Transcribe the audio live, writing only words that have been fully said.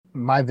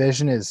my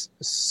vision is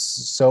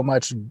so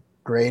much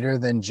greater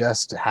than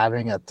just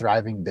having a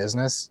thriving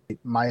business.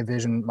 My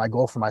vision, my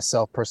goal for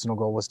myself, personal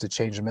goal, was to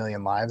change 1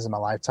 million lives in my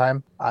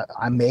lifetime.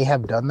 I may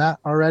have done that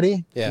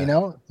already,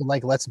 Yeah.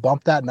 like let's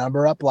bump that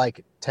number up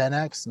like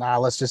 10x. Nah,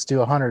 let's just do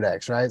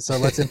 100x, right? So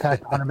let's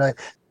impact 100 million.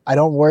 I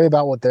don't worry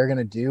about what they're going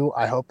to do.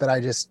 I hope that I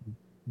just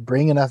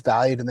bring enough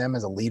value to them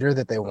as a leader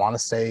that they want to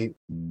stay.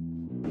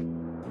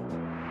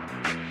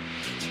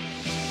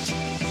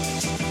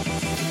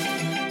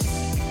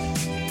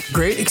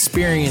 Great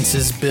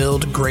experiences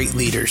build great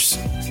leaders.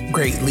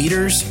 Great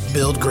leaders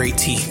build great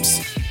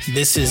teams.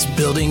 This is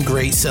Building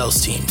Great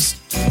Sales Teams.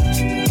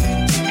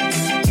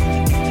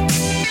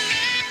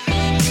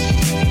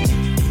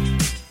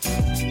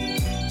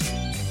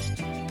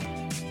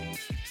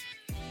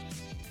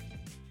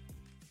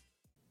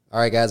 All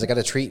right, guys, I got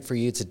a treat for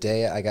you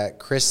today. I got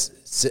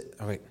Kris.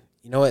 Oh, wait,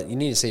 you know what? You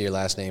need to say your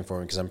last name for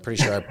me because I'm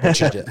pretty sure I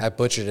butchered it. I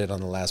butchered it on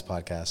the last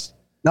podcast.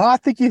 No, I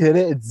think you hit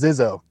it. It's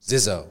Zizzo.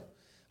 Zizzo.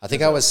 I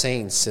think I was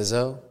saying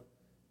Sizzo,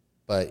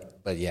 but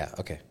yeah,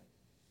 okay.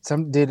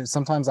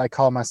 Sometimes I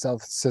call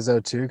myself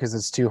Sizzo too because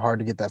it's too hard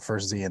to get that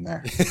first Z in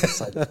there.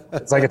 It's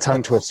like a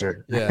tongue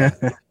twister. Yeah.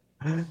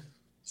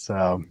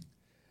 So,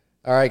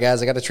 all right,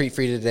 guys, I got a treat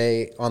for you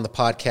today on the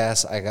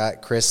podcast. I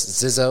got Kris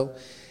Zizzo,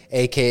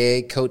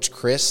 a.k.a. Coach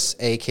Kris,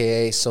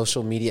 a.k.a.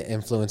 social media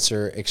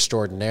influencer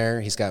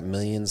extraordinaire. He's got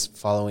millions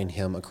following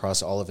him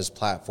across all of his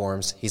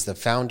platforms. He's the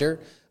founder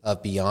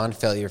of Beyond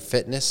Failure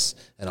Fitness,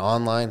 an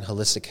online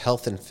holistic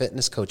health and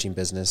fitness coaching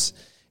business.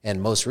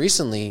 And most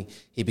recently,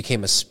 he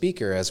became a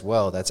speaker as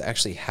well. That's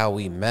actually how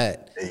we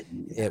met,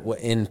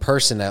 in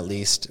person at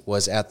least,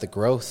 was at the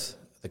growth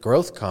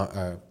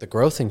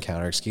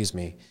encounter, excuse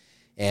me.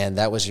 And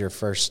that was your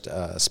first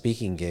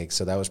speaking gig,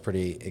 so that was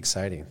pretty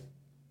exciting.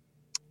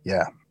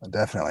 Yeah,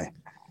 definitely.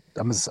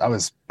 I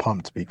was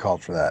pumped to be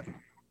called for that.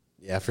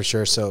 Yeah, for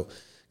sure. So,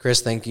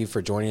 Kris, thank you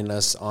for joining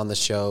us on the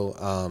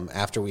show.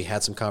 After we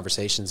had some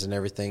conversations and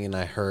everything, and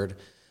I heard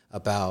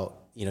about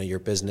your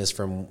business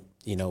from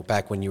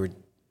back when you were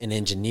an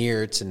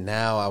engineer to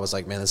now, I was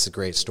like, man, this is a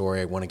great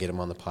story. I want to get him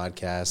on the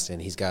podcast,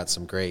 and he's got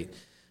some great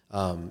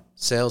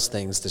sales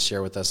things to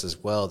share with us as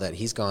well that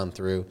he's gone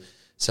through.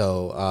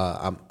 So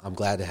I'm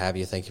glad to have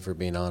you. Thank you for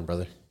being on,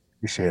 brother.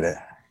 Appreciate it.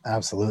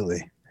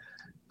 Absolutely.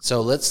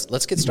 So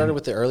let's get started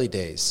with the early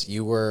days.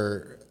 You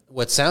were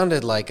what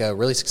sounded like a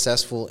really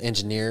successful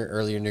engineer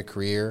earlier in your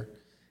career.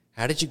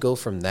 How did you go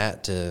from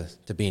that to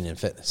being in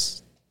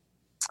fitness?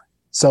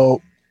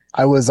 So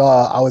I was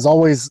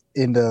always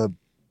into,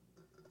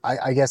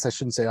 I guess I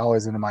shouldn't say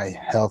always into my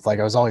health. Like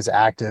I was always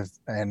active.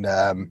 And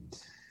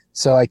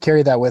so I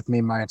carried that with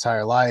me my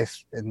entire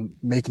life and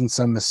making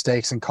some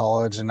mistakes in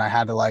college. And I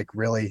had to like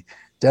really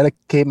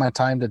dedicate my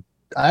time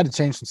I had to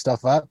change some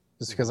stuff up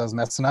just because I was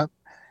messing up.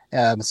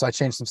 So I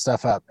changed some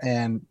stuff up,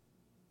 and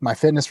my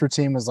fitness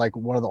routine was like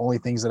one of the only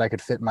things that I could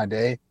fit in my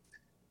day.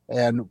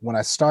 And when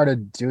I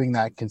started doing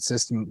that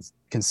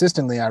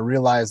consistently, I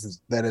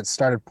realized that it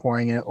started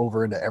pouring it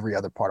over into every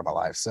other part of my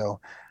life.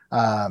 So,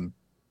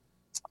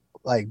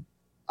 like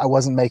I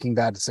wasn't making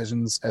bad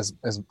decisions as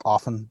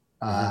often.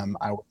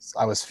 I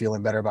was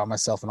feeling better about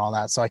myself and all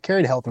that. So I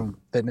carried health and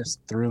fitness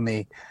through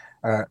me,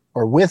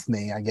 or with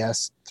me, I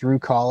guess, through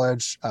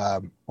college,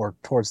 or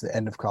towards the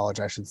end of college,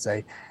 I should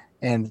say.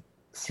 And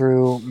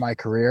through my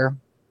career,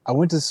 I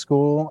went to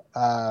school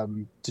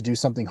to do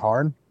something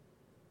hard,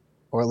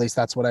 or at least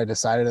that's what I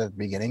decided at the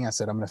beginning. I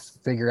said, I'm going to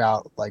figure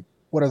out like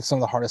what are some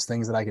of the hardest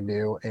things that I can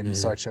do. And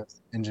so I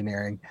chose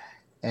engineering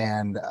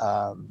and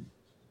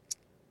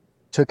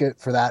took it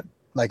for that,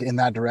 like in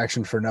that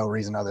direction for no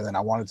reason other than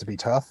I wanted to be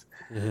tough.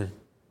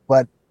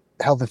 But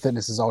health and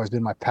fitness has always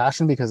been my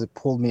passion because it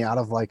pulled me out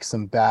of like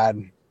some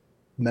bad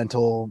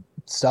mental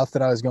stuff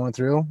that I was going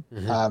through.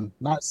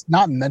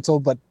 Not mental,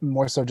 but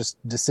more so just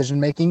decision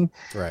making.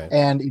 Right.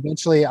 And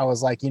eventually I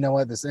was like, you know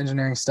what, this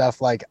engineering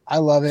stuff, like I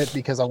love it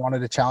because I wanted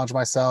to challenge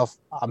myself.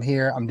 I'm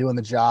here, I'm doing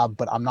the job,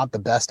 but I'm not the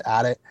best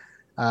at it.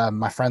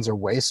 My friends are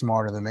way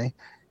smarter than me.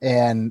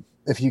 And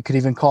if you could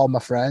even call my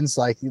friends,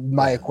 like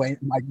my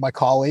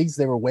colleagues,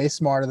 they were way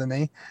smarter than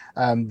me.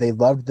 They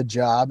loved the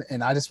job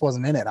and I just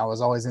wasn't in it. I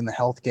was always in the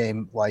health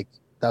game. Like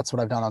that's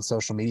what I've done on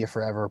social media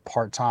forever,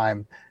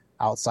 part-time,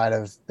 outside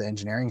of the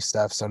engineering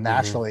stuff. So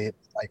naturally,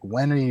 like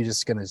when are you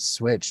just going to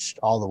switch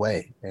all the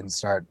way and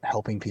start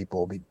helping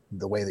people be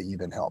the way that you've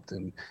been helped?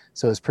 And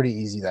so it's pretty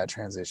easy, that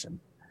transition.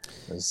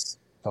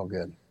 Felt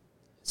good.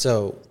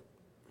 So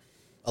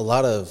a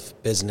lot of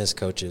business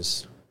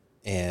coaches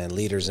and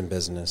leaders in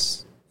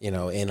business,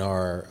 in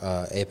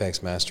our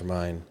Apex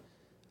Mastermind,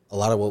 a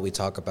lot of what we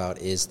talk about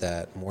is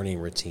that morning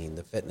routine,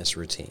 the fitness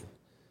routine,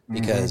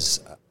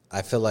 because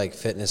I feel like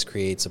fitness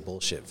creates a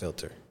bullshit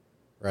filter,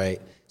 right?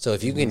 So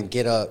if you can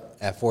get up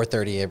at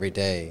 4:30 every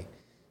day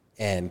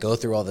and go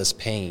through all this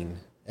pain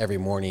every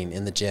morning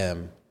in the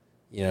gym,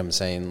 you know what I'm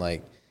saying?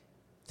 Like,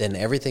 then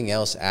everything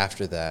else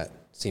after that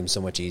seems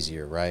so much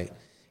easier, right?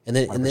 And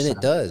then 100%. And then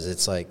it does.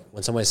 It's like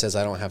when somebody says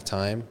I don't have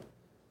time,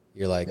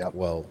 you're like,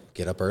 well,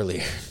 get up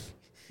earlier.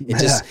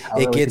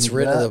 It gets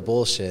rid of the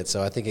bullshit.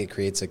 So I think it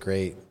creates a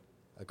great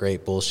a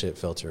great bullshit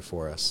filter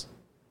for us.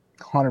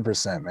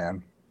 100%,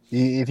 man.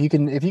 If you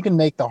can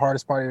make the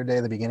hardest part of your day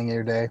the beginning of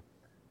your day,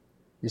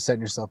 you're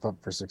setting yourself up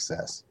for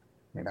success.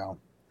 You know,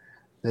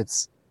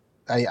 it's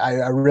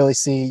I really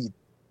see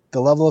the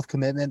level of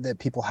commitment that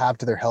people have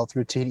to their health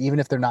routine, even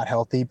if they're not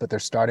healthy, but they're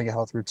starting a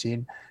health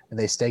routine and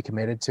they stay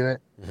committed to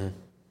it.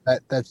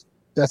 Mm-hmm.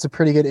 That's a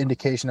pretty good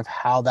indication of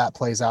how that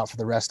plays out for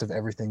the rest of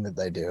everything that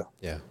they do.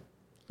 Yeah.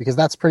 Because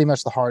that's pretty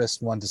much the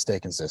hardest one to stay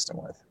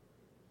consistent with.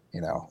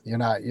 You know,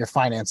 your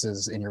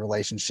finances in your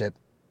relationship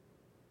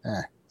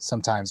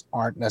sometimes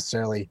aren't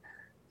necessarily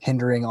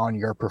hindering on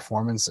your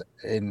performance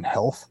in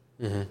health.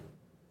 Mm-hmm.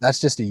 That's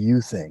just a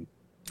you thing,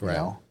 right? You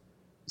know?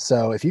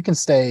 So if you can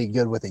stay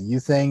good with a you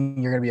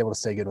thing, you're going to be able to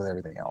stay good with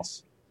everything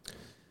else.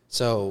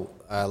 So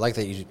I like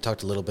that you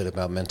talked a little bit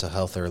about mental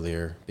health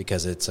earlier,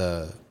 because it's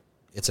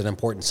an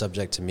important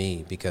subject to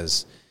me,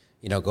 because,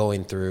 you know,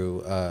 going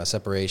through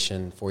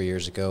separation 4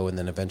 years ago and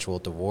then eventual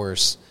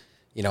divorce,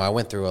 you know, I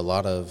went through a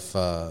lot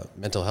of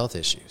mental health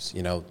issues,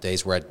 you know,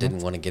 days where I didn't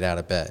want to get out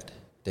of bed,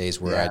 days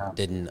where I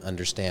didn't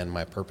understand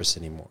my purpose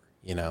anymore,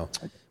 you know,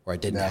 where I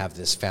didn't have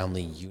this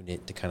family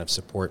unit to kind of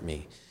support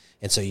me.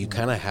 And so you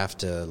kind of have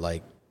to,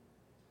 like,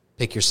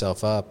 pick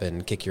yourself up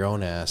and kick your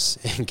own ass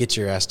and get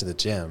your ass to the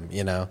gym,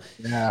 you know?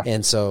 Yeah.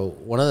 And so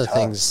one of the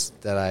things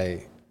that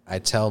I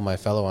tell my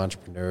fellow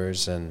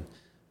entrepreneurs and,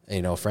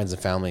 you know, friends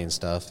and family and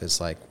stuff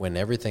is, like, when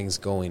everything's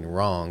going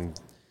wrong,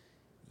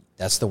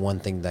 that's the one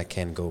thing that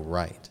can go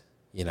right.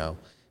 You know,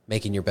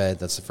 making your bed,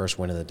 that's the first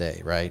win of the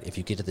day, right? If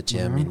you get to the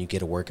gym and you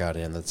get a workout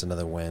in, that's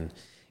another win.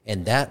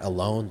 And that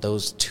alone,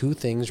 those two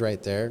things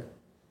right there,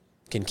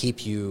 can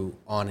keep you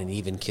on an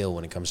even keel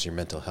when it comes to your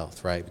mental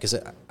health, right? Because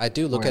I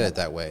do look at it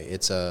that way.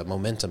 It's a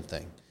momentum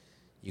thing.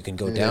 You can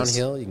go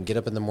downhill, you can get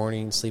up in the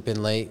morning, sleep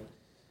in late.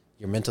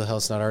 Your mental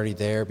health's not already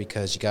there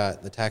because you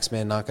got the tax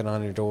man knocking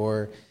on your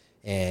door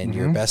and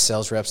your best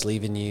sales rep's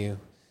leaving you,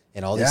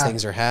 and all these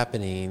things are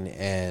happening,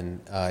 and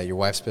your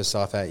wife's pissed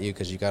off at you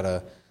because you got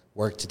to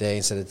work today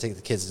instead of take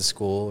the kids to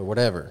school or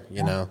whatever,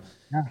 you know?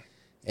 Yeah.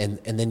 And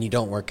then you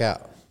don't work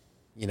out,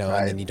 you know,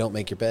 and then you don't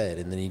make your bed,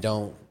 and then you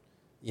don't,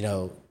 you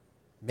know,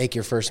 make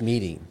your first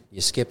meeting. You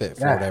skip it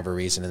for whatever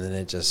reason, and then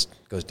it just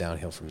goes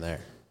downhill from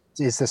there.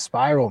 It's a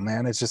spiral,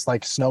 man. It's just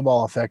like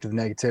snowball effect of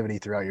negativity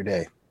throughout your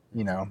day,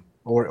 you know,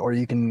 or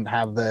you can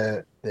have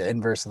the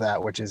inverse of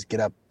that, which is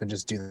get up and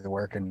just do the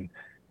work, and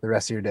the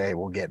rest of your day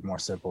will get more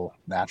simple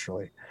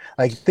naturally.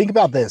 Like, think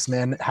about this,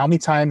 man. How many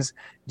times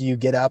do you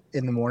get up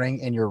in the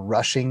morning and you're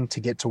rushing to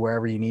get to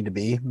wherever you need to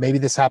be? Maybe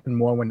this happened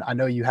more when, I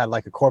know you had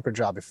like a corporate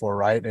job before,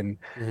 right? And,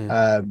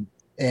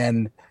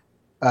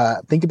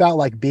 think about,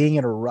 like, being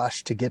in a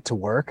rush to get to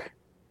work.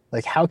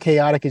 Like, how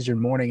chaotic is your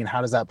morning, and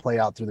how does that play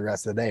out through the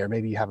rest of the day? Or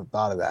maybe you haven't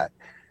thought of that.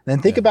 And then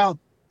think about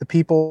the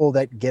people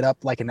that get up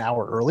like an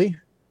hour early,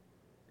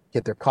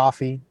 get their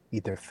coffee,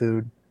 eat their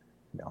food,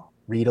 you know,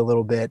 read a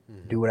little bit,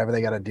 do whatever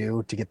they got to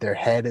do to get their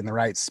head in the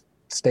right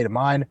state of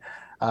mind.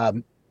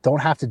 Don't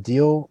have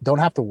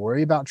to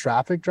worry about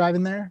traffic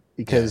driving there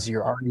because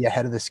you're already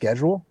ahead of the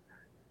schedule,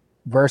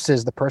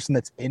 versus the person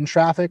that's in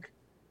traffic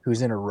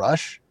who's in a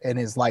rush and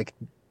is like,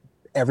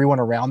 everyone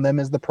around them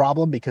is the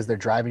problem because they're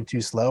driving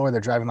too slow or they're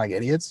driving like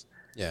idiots.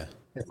 Yeah.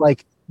 It's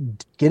like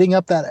getting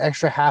up that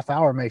extra half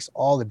hour makes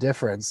all the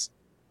difference,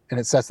 and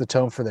it sets the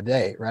tone for the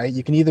day, right?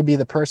 You can either be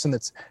the person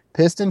that's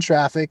pissed in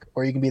traffic,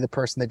 or you can be the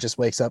person that just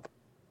wakes up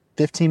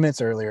 15 minutes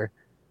earlier,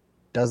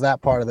 does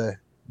that part of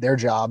their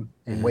job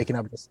and waking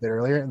up just a bit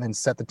earlier, and then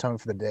set the tone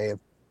for the day of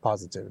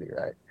positivity,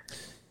 right?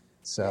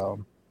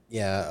 So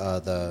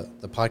the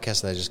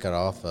podcast that I just got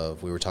off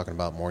of, we were talking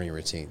about morning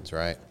routines,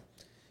 right?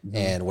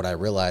 And what I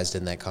realized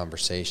in that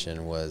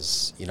conversation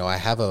was, you know, I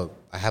have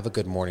a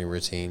good morning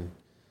routine.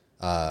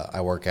 I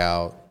work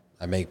out,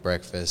 I make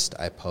breakfast,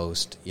 I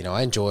post. You know,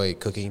 I enjoy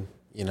cooking,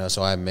 you know,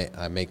 so I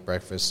make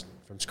breakfast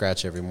from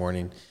scratch every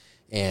morning.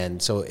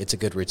 And so it's a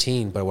good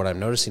routine, but what I'm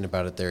noticing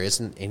about it, there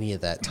isn't any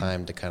of that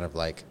time to kind of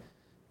like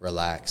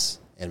relax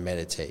and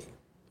meditate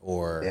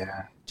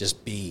or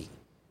just be,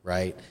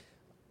 right?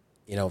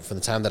 You know, from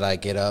the time that I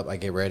get up, I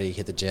get ready,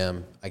 hit the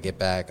gym, I get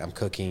back, I'm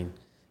cooking.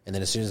 And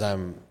then as soon as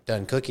I'm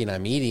done cooking,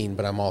 I'm eating,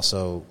 but I'm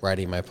also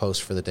writing my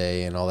post for the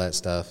day and all that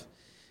stuff.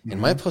 And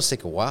my posts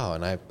take a while,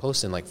 and I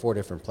post in like 4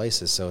 different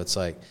places. So it's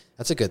like,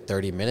 that's a good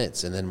 30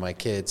 minutes. And then my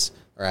kids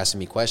are asking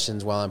me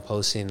questions while I'm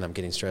posting, and I'm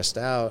getting stressed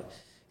out.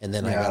 And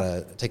then I got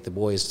to take the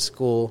boys to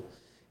school.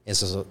 And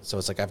so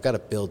it's like, I've got to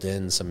build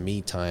in some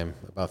me time,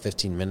 about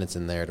 15 minutes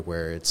in there, to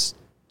where it's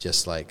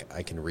just like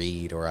I can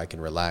read, or I can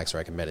relax, or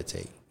I can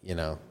meditate. You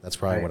know, that's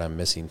probably what I'm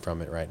missing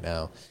from it right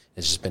now.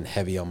 It's just been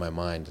heavy on my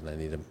mind, and I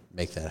need to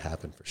make that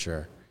happen for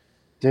sure.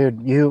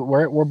 Dude,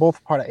 we're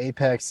both part of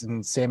Apex,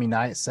 and Sammy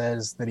Knight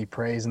says that he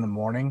prays in the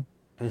morning.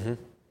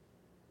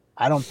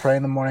 I don't pray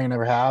in the morning, I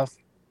never have.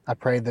 I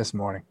prayed this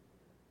morning.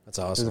 That's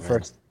awesome. This is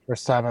the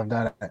first time I've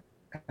done it.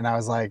 And I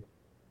was like,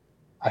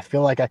 I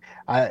feel like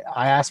I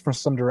asked for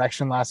some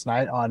direction last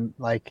night on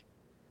like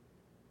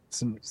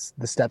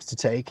the steps to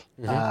take.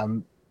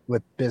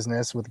 with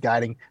business, with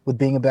guiding, with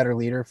being a better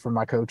leader for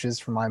my coaches,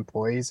 for my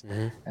employees.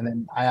 And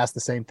then I asked the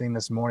same thing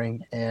this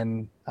morning,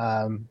 and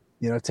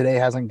today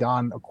hasn't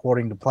gone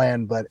according to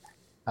plan, but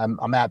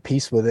I'm at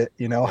peace with it,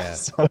 Yeah.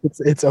 so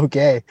it's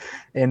okay.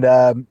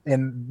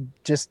 And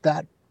just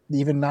that,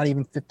 not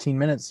even 15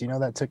 minutes,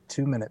 that took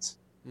 2 minutes.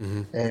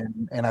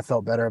 And I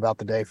felt better about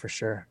the day for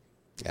sure.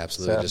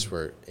 Absolutely. So, just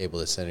were able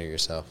to center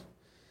yourself.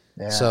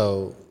 yeah.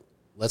 So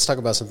let's talk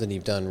about something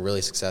you've done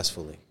really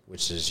successfully,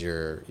 which is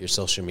your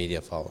social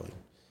media following.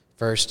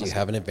 First, you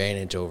have an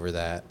advantage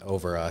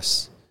over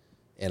us.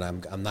 And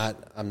I'm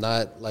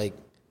not like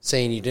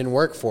saying you didn't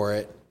work for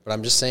it, but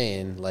I'm just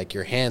saying, like,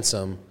 you're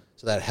handsome,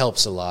 so that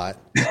helps a lot.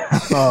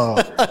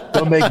 Oh,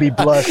 don't make me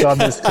blush on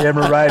this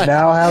camera right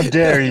now. How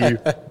dare you?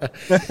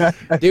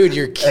 Dude,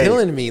 you're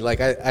killing me. Like,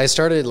 I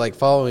started, like,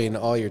 following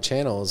all your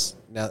channels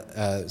now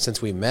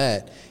since we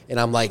met, and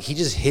I'm like, he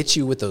just hits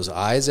you with those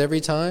eyes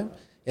every time.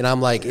 And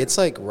I'm like, it's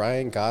like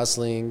Ryan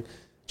Gosling,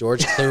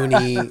 George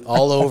Clooney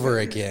all over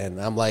again.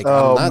 I'm like,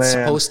 I'm not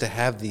supposed to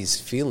have these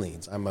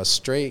feelings. I'm a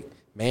straight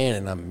man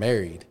and I'm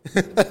married.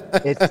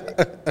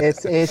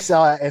 It's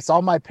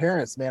all my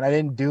parents, man. I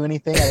didn't do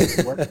anything. I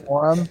didn't work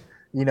for them.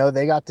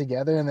 They got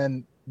together, and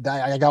then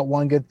I got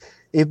one good.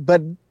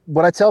 But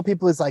what I tell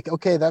people is like,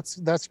 okay,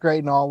 that's great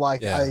and all.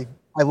 Like, I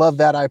love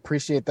that. I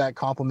appreciate that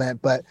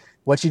compliment. But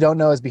what you don't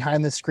know is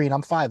behind this screen,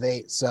 I'm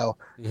 5'8". So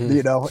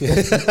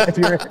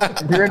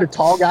if you're into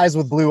tall guys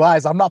with blue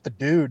eyes, I'm not the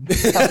dude.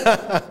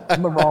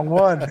 I'm the wrong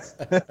one.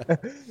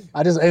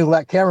 I just angle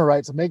that camera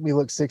right to make me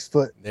look 6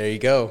 foot. There you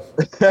go.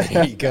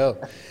 There you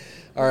go.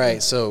 All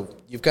right, so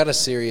you've got a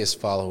serious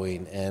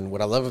following, and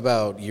what I love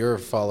about your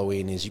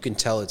following is you can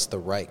tell it's the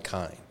right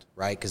kind,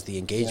 right? Because the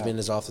engagement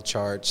is off the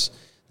charts.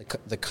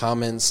 The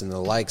comments and the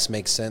likes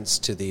make sense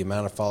to the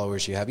amount of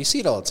followers you have. You see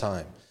it all the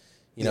time.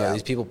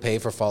 These people pay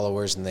for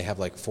followers, and they have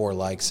like 4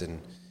 likes and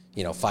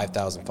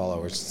 5,000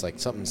 followers. It's like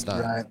something's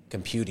not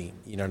computing.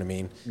 You know what I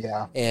mean?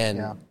 Yeah.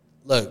 And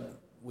look,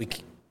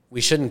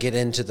 we shouldn't get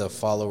into the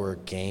follower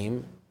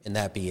game and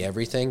that be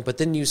everything. But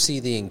then you see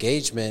the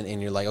engagement,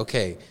 and you're like,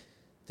 okay,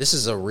 this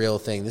is a real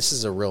thing. This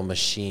is a real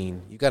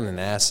machine. You got an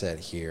asset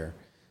here.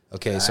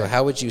 Okay, so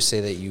how would you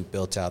say that you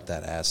built out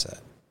that asset?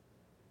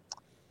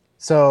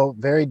 So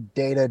very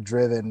data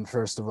driven,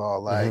 first of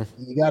all. Like,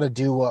 you got to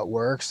do what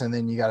works, and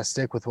then you got to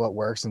stick with what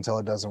works until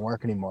it doesn't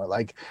work anymore.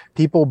 Like,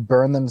 people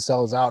burn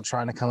themselves out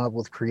trying to come up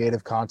with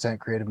creative content,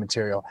 creative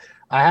material.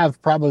 I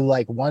have probably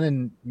like one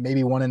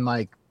in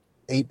like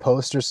 8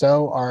 posts or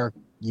so are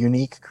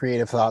unique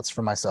creative thoughts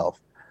for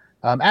myself.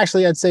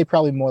 Actually, I'd say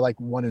probably more like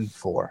 1 in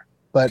 4,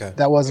 but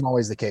that wasn't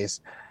always the case.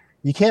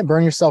 You can't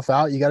burn yourself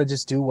out. You got to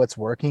just do what's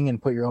working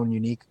and put your own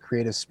unique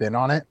creative spin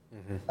on it.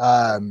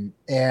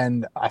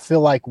 And I feel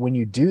like when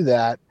you do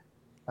that,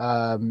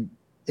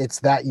 it's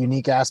that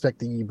unique aspect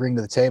that you bring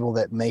to the table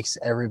that makes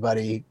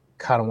everybody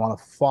kind of want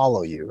to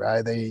follow you,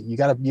 right? You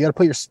got to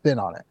put your spin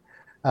on it.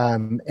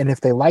 And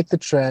if they like the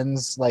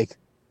trends, like,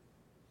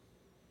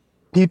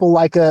 people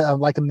like a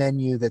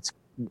menu that's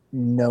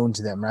known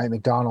to them, right?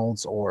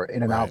 McDonald's or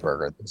In-N-Out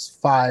Burger. There's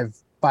five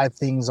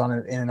things on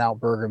an In-N-Out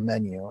Burger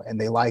menu,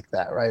 and they like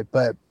that, right?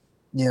 But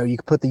you can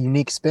put the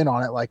unique spin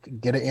on it, like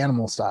get an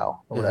animal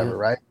style or whatever,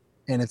 right?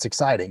 And it's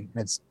exciting.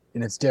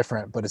 It's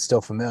different, but it's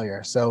still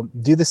familiar. So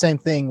do the same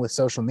thing with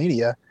social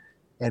media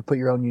and put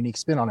your own unique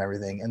spin on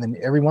everything. And then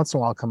every once in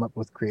a while come up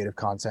with creative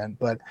content.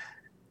 But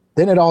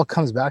then it all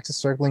comes back to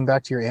circling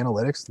back to your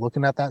analytics,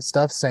 looking at that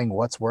stuff, saying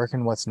what's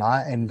working, what's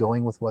not, and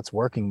going with what's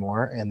working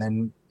more. And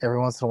then every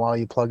once in a while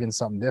you plug in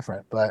something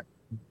different. But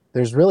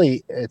there's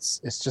really, it's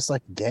just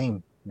like a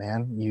game,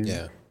 man.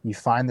 You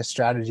find the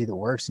strategy that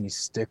works and you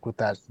stick with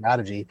that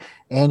strategy,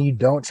 and you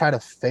don't try to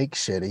fake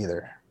shit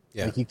either.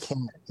 Yeah. Like,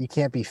 you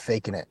can't be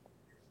faking it.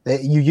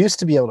 You used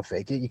to be able to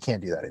fake it. You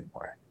can't do that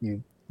anymore.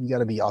 You got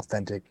to be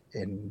authentic.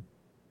 And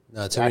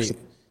too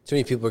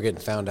many people are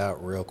getting found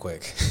out real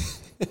quick.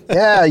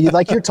 Yeah,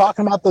 you're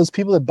talking about those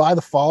people that buy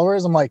the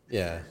followers. I'm like,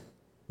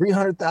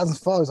 300,000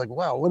 followers. Like,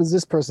 wow, what does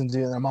this person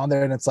do? And I'm on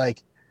there, and it's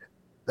like,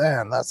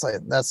 damn,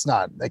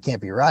 that can't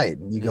be right.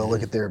 And you go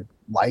look at their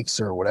likes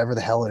or whatever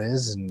the hell it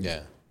is, and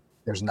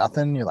there's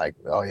nothing. You're like,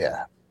 oh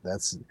yeah,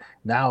 that's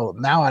now.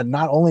 I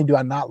not only do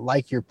I not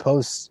like your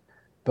posts,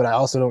 but I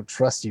also don't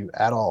trust you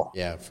at all.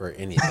 Yeah, for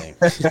anything.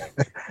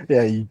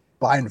 Yeah, you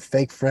buying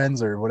fake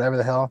friends or whatever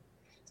the hell.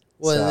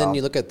 Well, and then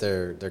you look at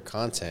their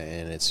content,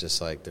 and it's just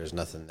like there's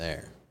nothing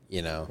there,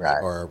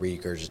 or a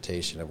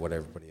regurgitation of what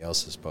everybody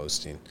else is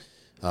posting.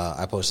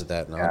 I posted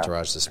that in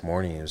Entourage this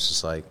morning. It was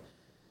just like,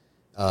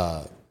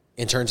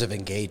 in terms of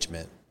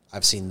engagement,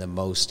 I've seen the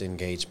most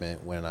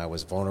engagement when I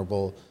was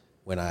vulnerable,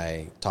 when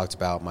I talked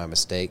about my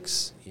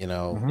mistakes,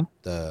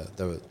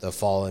 the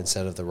fall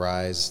instead of the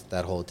rise,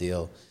 that whole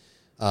deal.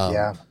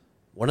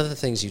 One of the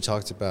things you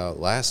talked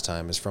about last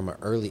time is from an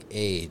early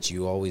age,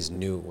 you always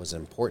knew it was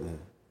important.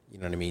 You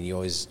know what I mean? You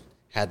always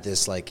had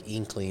this like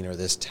inkling or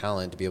this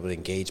talent to be able to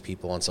engage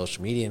people on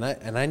social media.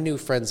 And I knew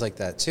friends like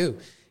that too.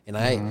 And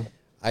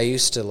I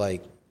used to,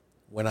 like,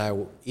 when I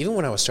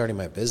was starting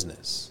my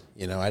business,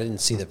 You know, I didn't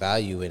see the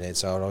value in it.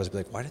 So I would always be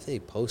like, why do they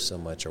post so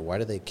much, or why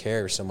do they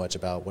care so much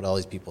about what all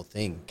these people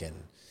think and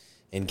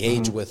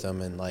engage with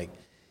them? And like,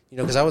 you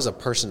know, because I was a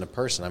person to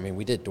person. I mean,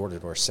 we did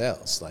door-to-door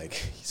sales.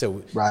 Like,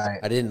 so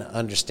I didn't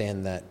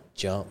understand that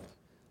jump.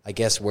 I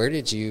guess, where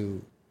did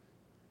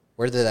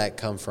that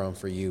come from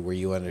for you, where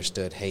you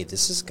understood, hey,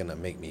 this is going to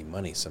make me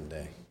money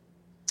someday?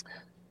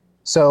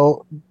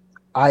 So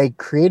I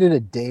created a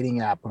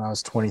dating app when I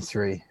was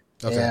 23.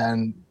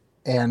 Okay.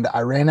 And I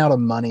ran out of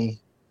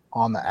money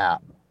on the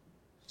app.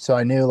 So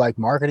I knew like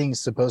marketing is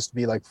supposed to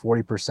be like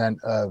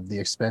 40% of the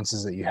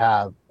expenses that you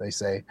have, they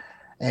say.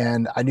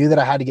 And I knew that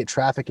I had to get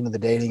traffic into the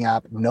dating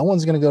app. No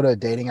one's going to go to a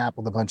dating app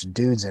with a bunch of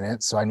dudes in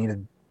it. So I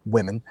needed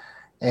women.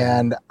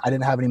 And I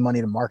didn't have any money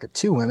to market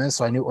to women.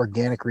 So I knew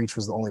organic reach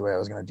was the only way I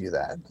was going to do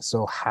that.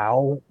 So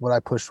how would I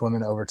push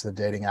women over to the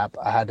dating app?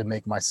 I had to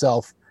make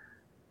myself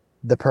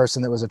the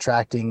person that was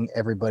attracting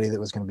everybody that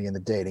was going to be in the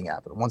dating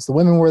app. And once the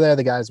women were there,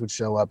 the guys would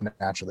show up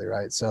naturally,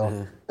 right?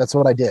 So that's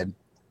what I did.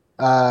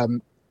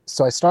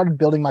 So I started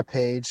building my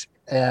page.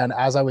 And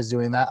as I was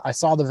doing that, I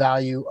saw the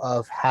value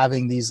of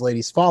having these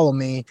ladies follow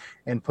me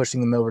and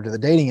pushing them over to the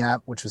dating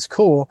app, which was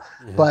cool.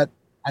 But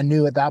I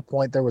knew at that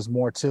point there was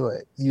more to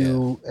it.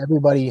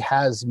 Everybody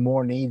has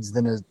more needs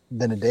than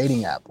a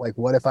dating app. Like,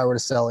 what if I were to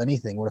sell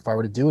anything? What if I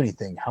were to do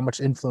anything? How much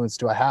influence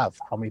do I have?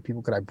 How many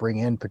people could I bring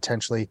in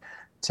potentially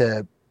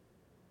to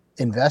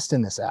invest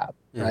in this app,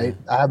 right?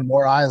 I have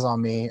more eyes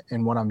on me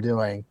in what I'm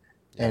doing,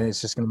 and it's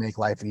just going to make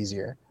life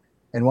easier.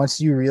 And once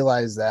you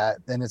realize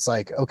that, then it's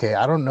like, okay,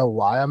 I don't know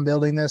why I'm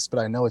building this, but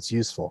I know it's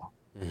useful.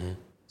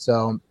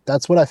 So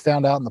that's what I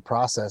found out in the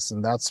process,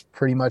 and that's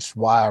pretty much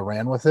why I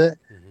ran with it.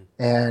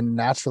 And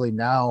naturally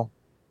now,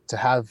 to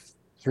have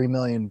 3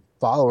 million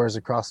followers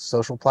across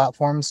social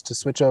platforms, to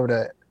switch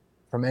over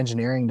from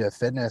engineering to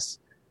fitness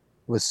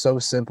was so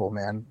simple,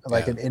 man.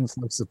 Like an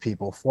influx of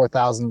people,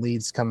 4,000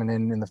 leads coming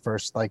in the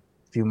first like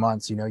few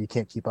months. You know, you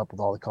can't keep up with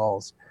all the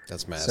calls.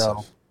 That's massive.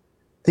 So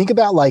think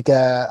about like,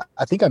 I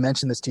think I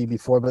mentioned this to you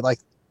before, but like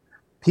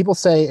people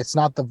say it's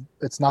not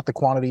the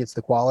quantity, it's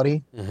the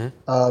quality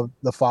of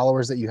the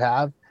followers that you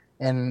have.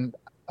 And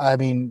I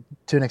mean,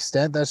 to an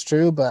extent that's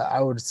true, but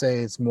I would say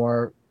it's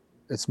more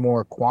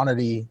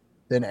quantity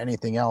than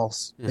anything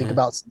else. Think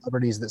about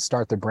celebrities that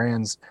start their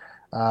brands.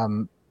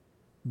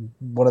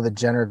 One of the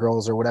Jenner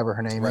girls or whatever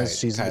her name is.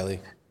 She's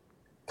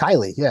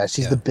Kylie. Yeah.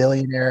 She's the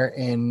billionaire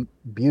in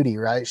beauty,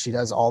 right? She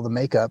does all the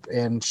makeup,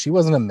 and she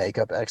wasn't a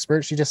makeup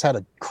expert. She just had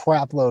a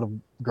crap load of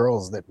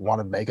girls that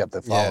wanted makeup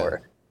that follow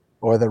her.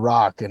 Or The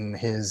Rock and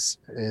his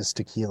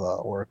tequila,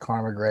 or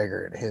Conor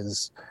McGregor and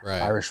his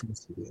Irish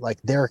whiskey. Like,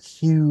 they're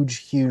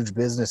huge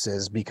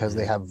businesses because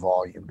they have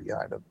volume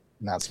behind them.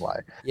 And that's why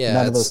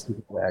none of those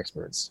people are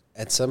experts.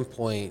 At some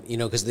point, you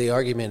know, because the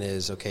argument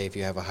is, okay, if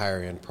you have a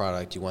higher end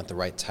product, you want the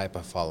right type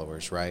of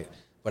followers, right?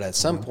 But at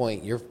some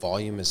point, your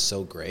volume is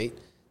so great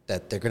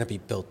that they're going to be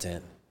built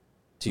in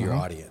to your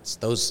audience.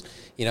 Those,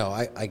 you know,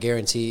 I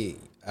guarantee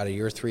out of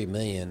your 3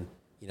 million,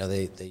 you know,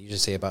 they usually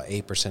say about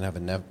 8% have a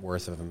net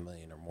worth of $1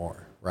 million or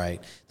more, right?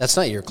 That's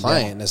not your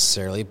client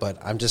necessarily, but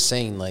I'm just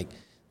saying, like,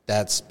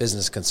 that's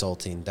business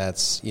consulting.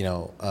 That's, you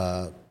know,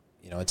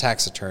 a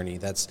tax attorney.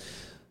 That's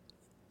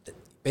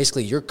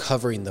basically, you're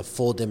covering the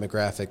full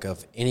demographic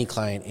of any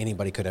client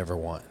anybody could ever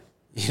want.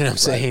 You know what I'm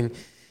saying?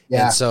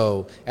 Yeah. And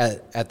so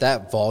at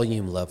that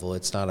volume level,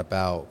 it's not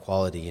about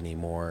quality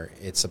anymore.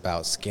 It's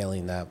about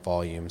scaling that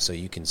volume so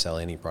you can sell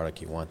any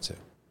product you want to.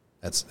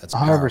 That's 100%.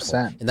 Powerful.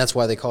 And that's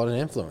why they call it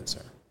an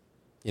influencer,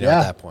 you know,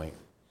 at that point.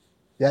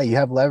 Yeah, you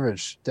have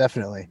leverage,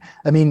 definitely.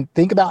 I mean,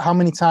 think about how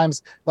many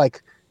times,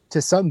 like,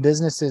 to some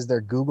businesses,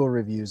 their Google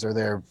reviews or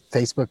their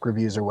Facebook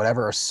reviews or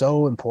whatever are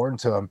so important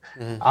to them.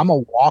 I'm a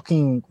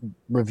walking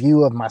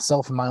review of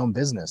myself and my own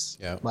business.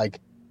 Yeah. Like,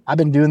 I've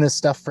been doing this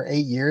stuff for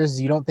 8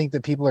 years. You don't think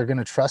that people are going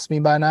to trust me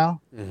by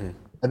now?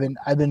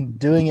 I've been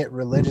doing it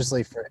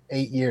religiously for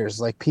 8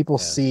 years. Like, people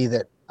see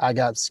that I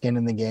got skin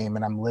in the game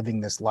and I'm living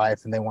this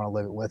life, and they want to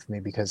live it with me,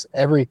 because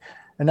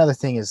another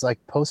thing is, like,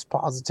 post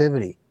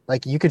positivity.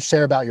 Like, you could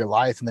share about your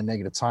life and the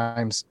negative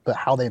times, but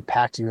how they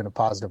impact you in a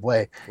positive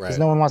way. Because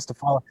no one wants to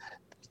follow.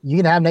 You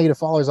can have negative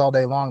followers all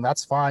day long.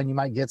 That's fine. You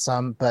might get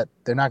some, but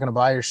they're not going to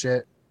buy your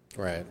shit.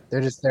 Right.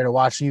 They're just there to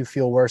watch you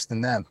feel worse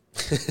than them.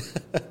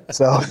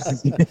 So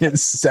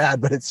it's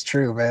sad, but it's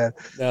true, man.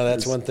 No,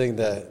 that's one thing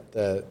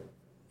that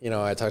you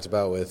know, I talked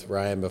about with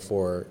Ryan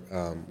before.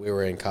 We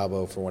were in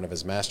Cabo for one of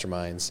his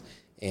masterminds,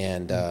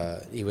 and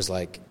he was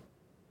like,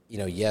 you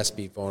know, yes,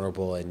 be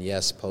vulnerable, and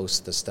yes,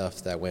 post the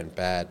stuff that went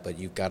bad, but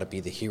you've got to be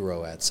the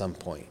hero at some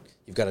point.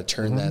 You've got to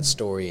turn that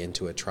story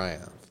into a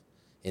triumph,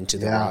 into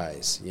the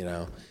rise, you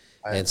know?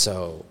 And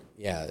so,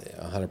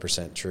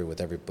 100% true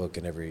with every book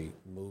and every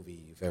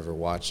movie you've ever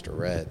watched or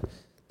read.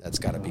 That's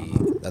got to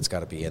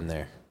be in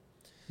there.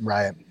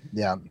 Right.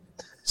 Yeah.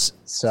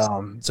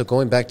 So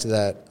going back to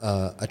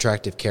that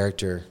attractive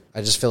character,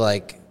 I just feel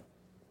like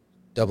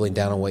doubling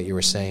down on what you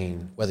were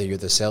saying, whether you're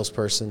the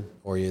salesperson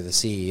or you're the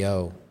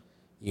CEO,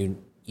 you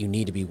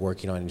need to be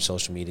working on your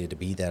social media to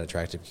be that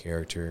attractive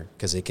character,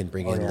 because it can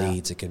bring in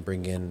leads, it can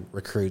bring in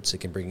recruits, it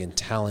can bring in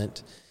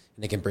talent,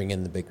 and it can bring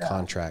in the big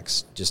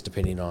contracts just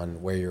depending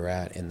on where you're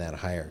at in that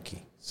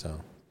hierarchy. So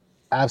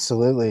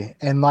absolutely.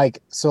 And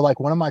like, so like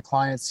one of my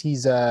clients, he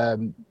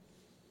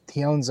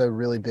owns a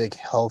really big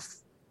health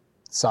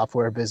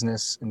software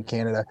business in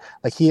Canada.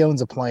 Like he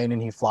owns a plane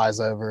and he flies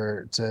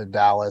over to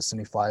Dallas and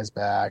he flies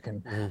back,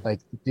 and like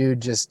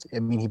dude just, I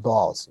mean, he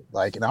balls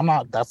like, and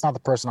that's not the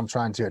person I'm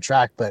trying to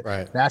attract, but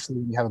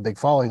naturally when you have a big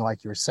following,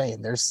 like you were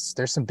saying, there's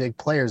some big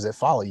players that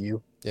follow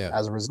you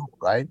as a result.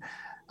 Right.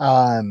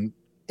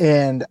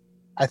 And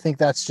I think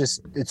that's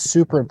just, it's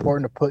super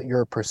important to put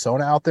your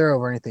persona out there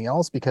over anything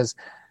else, because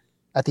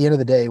at the end of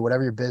the day,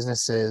 whatever your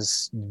business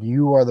is,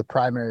 you are the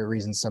primary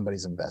reason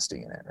somebody's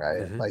investing in it.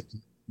 Right. Like,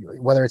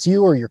 whether it's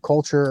you or your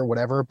culture or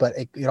whatever, but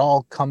it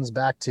all comes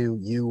back to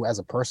you as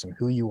a person,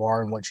 who you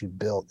are and what you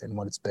built and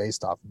what it's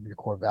based off of, your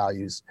core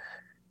values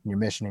and your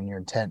mission and your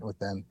intent with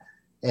them.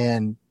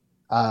 And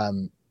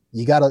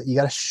you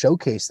gotta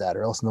showcase that,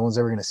 or else no one's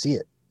ever going to see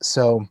it.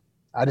 So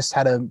I just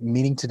had a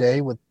meeting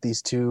today with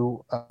these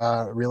two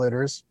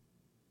realtors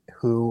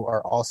who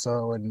are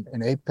also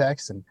in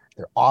Apex, and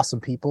they're awesome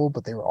people,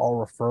 but they were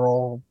all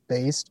referral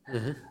based.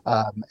 And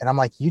I'm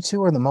like, you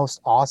two are the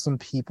most awesome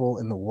people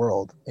in the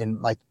world.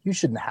 And like, you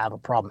shouldn't have a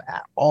problem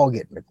at all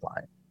getting a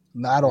client.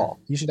 Not at all.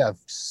 You should have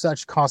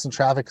such constant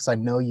traffic, because I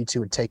know you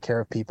two would take care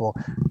of people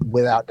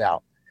without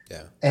doubt.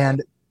 Yeah.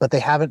 But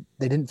they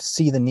didn't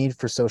see the need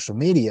for social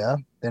media.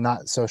 They're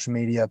not social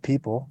media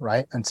people,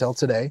 right? Until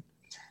today.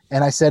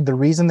 And I said, the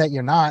reason that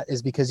you're not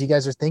is because you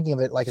guys are thinking of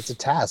it like it's a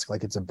task,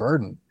 like it's a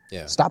burden.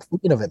 Yeah. Stop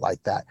thinking of it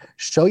like that.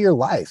 Show your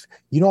life.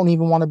 You don't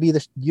even want to be the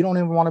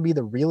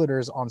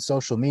realtors on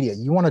social media.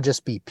 You want to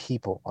just be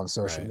people on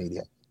social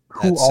media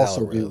who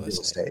also do real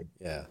estate.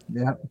 Yeah.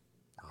 Yeah.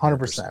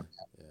 100%.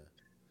 Yeah.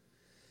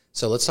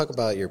 So let's talk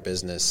about your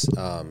business.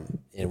 And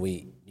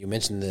you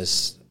mentioned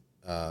this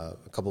a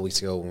couple of weeks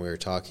ago when we were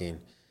talking.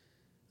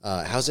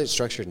 How's it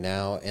structured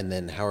now? And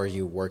then how are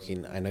you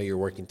working? I know you're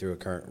working through a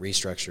current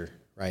restructure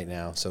right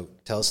now. So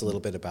tell us a little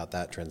bit about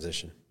that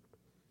transition.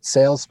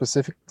 Sales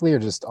specifically, or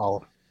just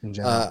all in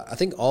general? I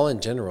think all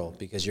in general,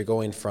 because you're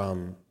going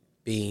from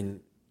being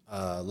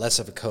less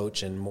of a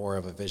coach and more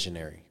of a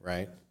visionary,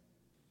 right?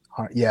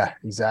 Yeah,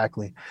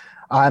 exactly.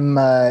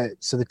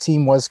 So the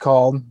team was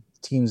called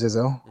Team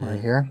Zizzo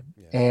right here.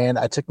 Yeah. And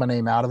I took my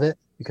name out of it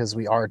because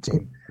we are a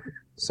team.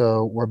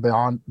 So we're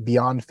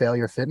beyond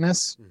failure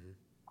fitness.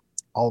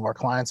 All of our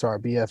clients are our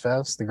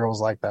BFFs. The girls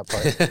like that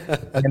part.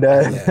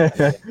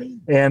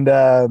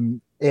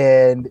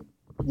 And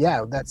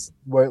yeah, that's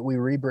what we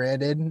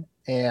rebranded.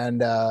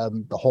 And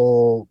the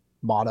whole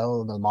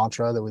motto, the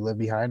mantra that we live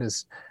behind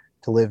is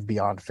to live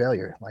beyond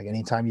failure. Like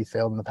anytime you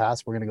failed in the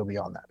past, we're going to go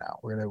beyond that now.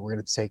 We're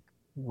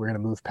going to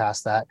move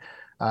past that.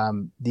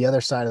 The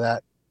other side of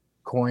that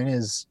coin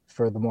is,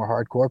 for the more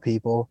hardcore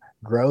people,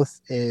 growth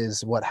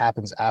is what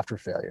happens after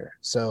failure.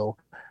 So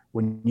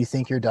when you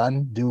think you're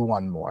done, do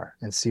one more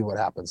and see what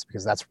happens,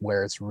 because that's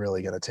where it's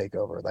really going to take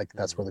over. Like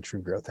that's where the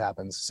true growth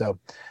happens. So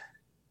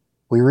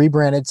we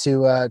rebranded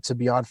to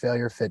Beyond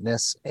Failure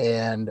Fitness,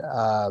 and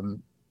I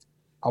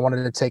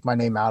wanted to take my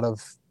name out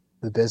of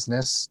the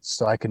business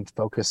so I can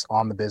focus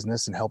on the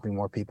business and helping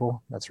more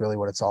people. That's really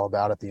what it's all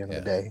about at the end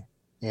of the day.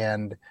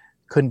 And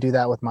couldn't do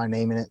that with my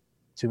name in it.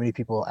 Too many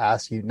people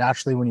ask you.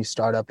 Naturally, when you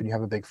start up and you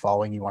have a big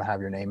following, you want to have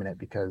your name in it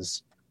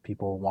because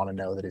people want to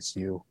know that it's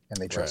you and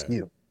they trust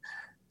you.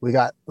 We've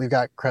got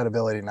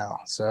credibility now,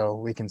 so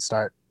we can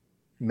start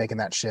making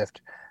that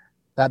shift.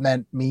 That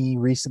meant me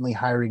recently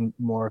hiring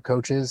more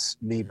coaches,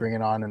 me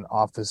bringing on an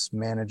office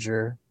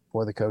manager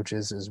for the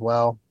coaches as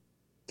well,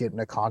 getting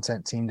a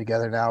content team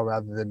together now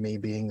rather than me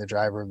being the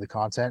driver of the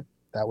content.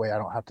 That way I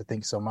don't have to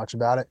think so much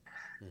about it.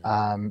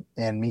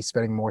 And me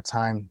spending more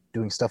time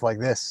doing stuff like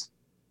this,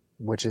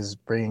 which is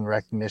bringing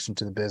recognition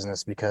to the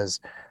business, because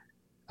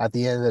at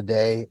the end of the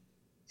day,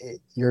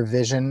 your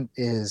vision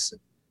is,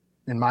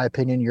 in my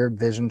opinion, your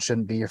vision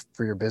shouldn't be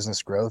for your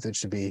business growth. It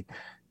should be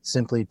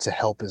simply to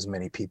help as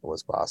many people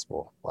as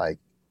possible. Like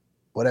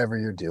whatever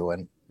you're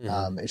doing,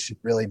 it should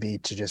really be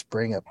to just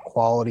bring a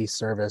quality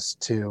service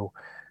to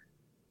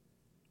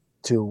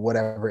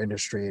whatever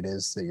industry it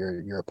is that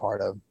you're a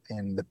part of,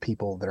 and the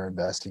people that are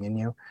investing in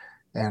you.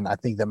 And I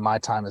think that my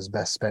time is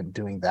best spent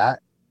doing that,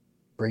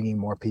 bringing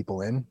more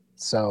people in.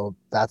 So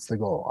that's the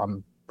goal.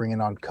 I'm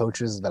bringing on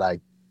coaches that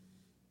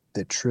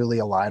truly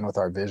align with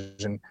our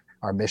vision,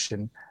 our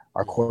mission,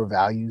 our core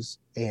values,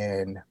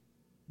 and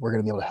we're going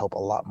to be able to help a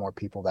lot more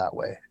people that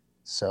way.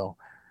 So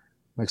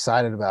I'm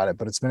excited about it,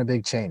 but it's been a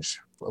big change.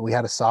 We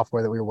had a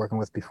software that we were working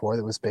with before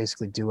that was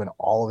basically doing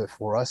all of it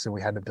for us, and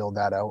we had to build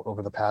that out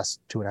over the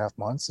past 2.5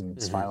 months, and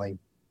it's finally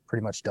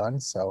pretty much done.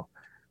 So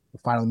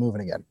we're finally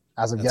moving again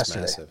as of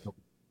yesterday. Massive.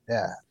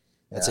 Yeah.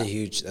 That's a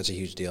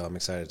huge deal. I'm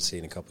excited to see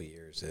in a couple of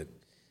years it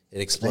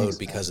explode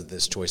because of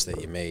this choice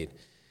that you made.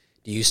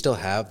 Do you still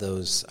have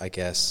those, I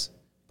guess,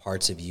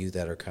 parts of you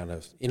that are kind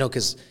of,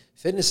 because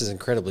fitness is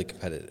incredibly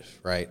competitive,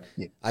 right?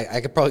 Yeah.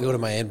 I could probably go to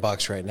my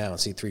inbox right now and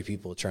see 3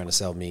 people trying to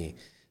sell me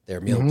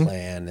their meal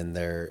plan and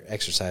their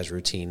exercise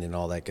routine and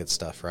all that good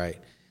stuff, right?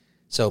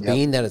 So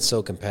being that it's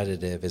so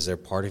competitive, is there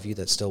part of you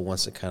that still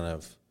wants to kind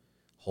of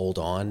hold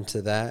on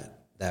to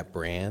that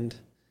brand,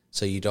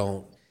 so you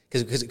don't,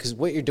 because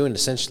what you're doing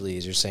essentially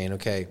is you're saying,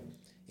 okay,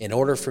 in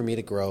order for me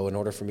to grow, in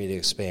order for me to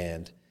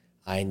expand,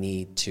 I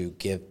need to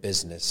give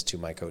business to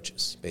my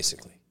coaches,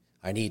 basically.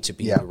 I need to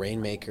be the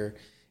rainmaker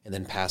and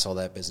then pass all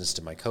that business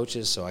to my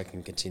coaches so I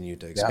can continue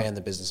to expand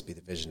the business, be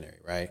the visionary,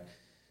 right?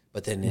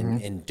 But then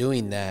in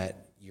doing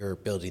that, you're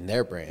building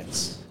their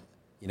brands,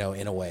 you know,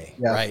 in a way,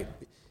 right?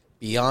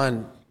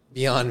 Beyond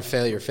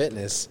Failure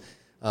Fitness,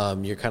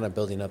 you're kind of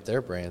building up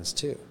their brands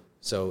too.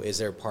 So is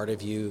there a part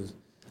of you,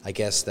 I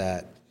guess,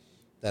 that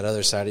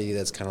other side of you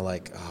that's kind of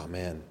like, oh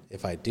man,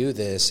 if I do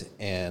this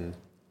and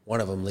one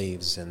of them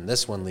leaves and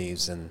this one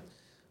leaves and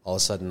all of a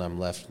sudden I'm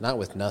left not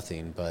with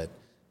nothing, but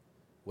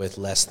with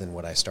less than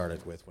what I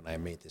started with when I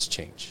made this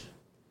change?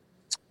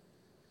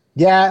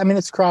 Yeah, I mean,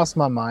 it's crossed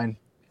my mind,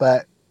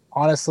 but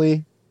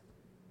honestly,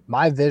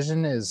 my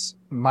vision is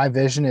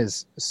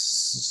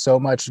so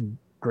much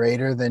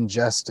greater than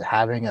just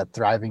having a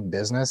thriving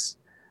business.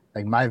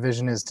 Like, my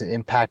vision is to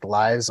impact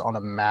lives on a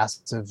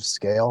massive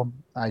scale.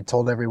 I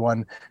told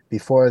everyone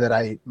before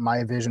that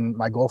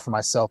my goal for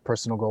myself,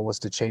 personal goal, was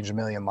to change 1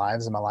 million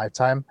lives in my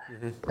lifetime.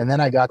 And then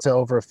I got to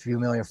over a few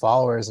million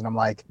followers, and I'm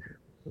like,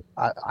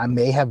 I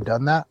may have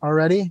done that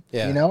already.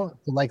 You know,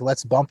 like,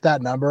 let's bump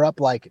that number up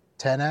like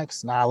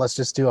 10x. Nah, let's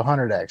just do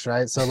 100x,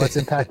 right? So let's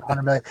impact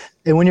 100 million.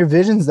 And when your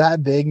vision's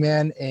that big,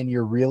 man, and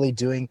you're really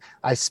doing,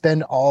 I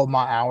spend all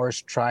my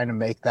hours trying to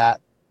make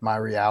that my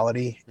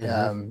reality.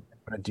 I'm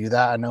going to do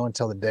that, I know,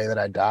 until the day that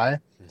I die.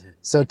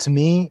 So to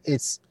me,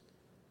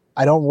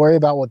 I don't worry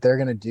about what they're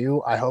going to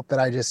do. I hope that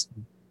I just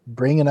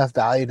bring enough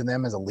value to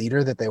them as a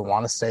leader that they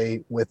want to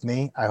stay with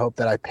me. I hope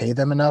that I pay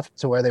them enough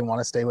to where they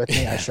want to stay with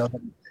me. I show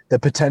them the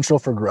potential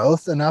for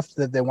growth enough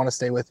that they want to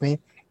stay with me,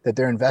 that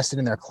they're invested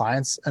in their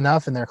clients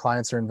enough, and their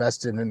clients are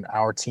invested in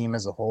our team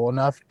as a whole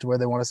enough to where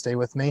they want to stay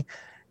with me.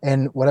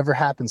 And whatever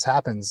happens,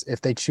 happens. If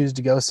they choose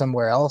to go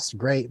somewhere else,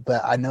 great.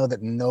 But I know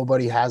that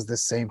nobody has the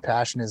same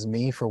passion as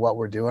me for what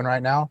we're doing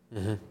right now.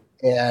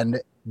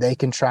 And they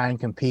can try and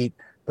compete,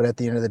 but at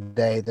the end of the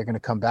day, they're going to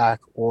come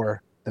back,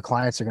 or the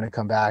clients are going to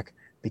come back,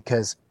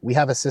 because we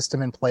have a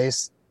system in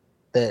place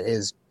that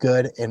is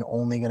good and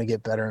only going to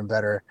get better and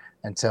better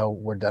until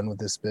we're done with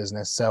this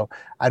business. So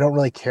I don't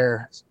really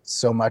care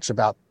so much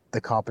about the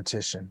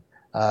competition.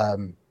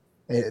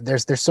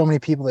 There's so many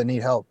people that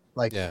need help.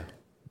 Like,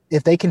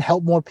 if they can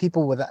help more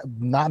people without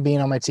not being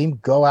on my team,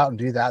 go out and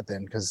do that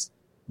then. Because,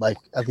 like,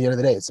 at the end of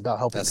the day, it's about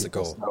helping That's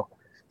people. the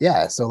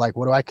goal. So like,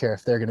 what do I care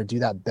if they're going to do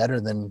that better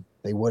than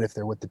they would if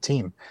they're with the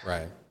team?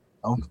 Right.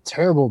 Oh,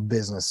 terrible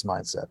business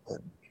mindset. But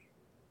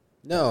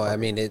no, I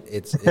mean,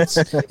 it's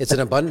an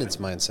abundance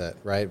mindset,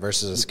 right,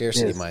 versus a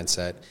scarcity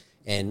mindset,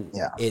 and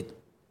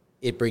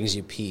it brings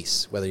you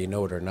peace whether you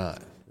know it or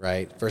not,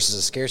 right? Versus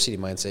a scarcity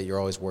mindset, you're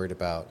always worried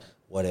about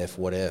what if,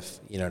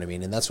 you know what I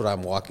mean? And that's what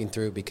I'm walking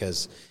through,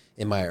 because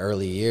in my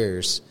early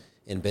years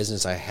in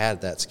business, I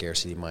had that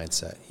scarcity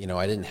mindset. You know,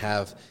 I didn't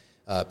have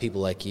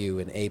people like you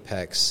in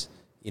Apex,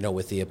 you know,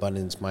 with the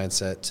abundance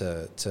mindset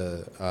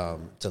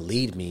to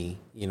lead me,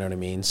 you know what I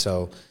mean?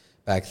 So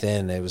back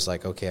then it was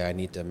like, okay, I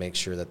need to make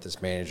sure that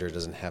this manager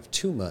doesn't have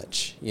too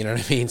much, you know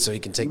what I mean? So he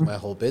can take my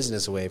whole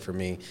business away from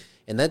me.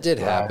 And that did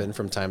happen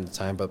from time to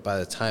time, but by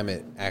the time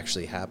it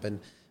actually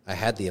happened, I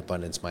had the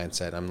abundance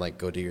mindset. I'm like,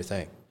 go do your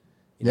thing.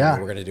 You know,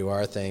 we're going to do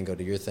our thing, go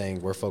do your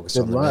thing. We're focused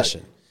on the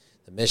mission.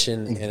 The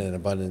mission and an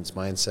abundance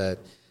mindset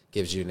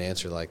gives you an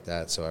answer like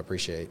that. So I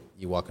appreciate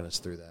you walking us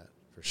through that,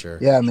 for sure.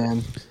 Yeah,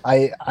 man.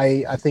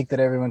 I think that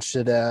everyone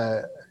should,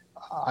 I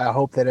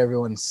hope that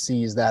everyone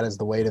sees that as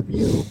the way to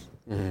view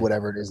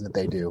whatever it is that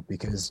they do,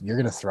 because you're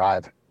going to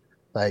thrive.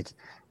 Like,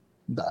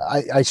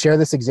 I share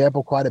this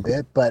example quite a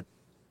bit, but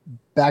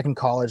back in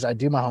college, I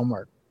do my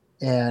homework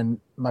and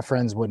my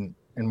friends wouldn't,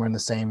 and we're in the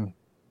same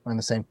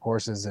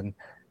courses, and,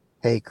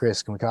 hey,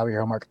 Kris, can we copy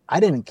your homework? I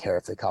didn't care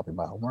if they copied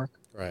my homework.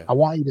 Right. I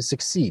want you to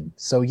succeed.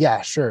 So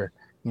yeah, sure.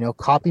 You know,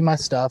 copy my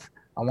stuff.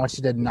 I want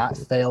you to not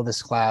fail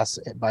this class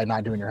by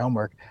not doing your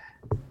homework.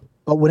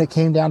 But when it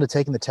came down to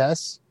taking the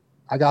tests,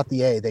 I got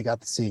the A, they got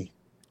the C.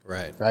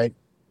 Right.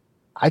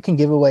 I can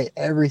give away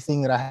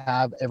everything that I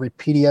have, every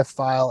PDF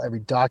file, every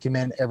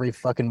document, every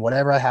fucking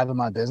whatever I have in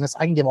my business.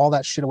 I can give all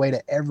that shit away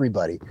to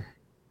everybody.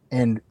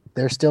 And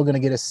they're still going to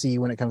get a C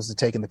when it comes to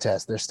taking the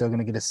test. They're still going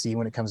to get a C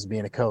when it comes to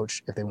being a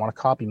coach if they want to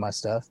copy my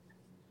stuff.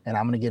 And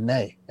I'm going to get an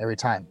A every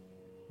time,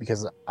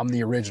 because I'm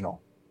the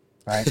original,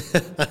 right?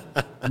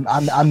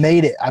 I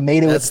made it. I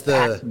made it.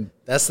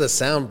 That's the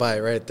sound bite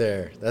right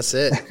there. That's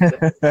it.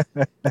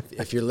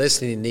 If you're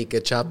listening,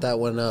 Nika, chop that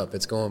one up.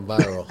 It's going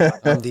viral.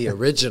 I'm the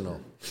original.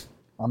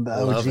 I'm the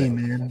OG,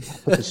 man.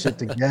 Put the shit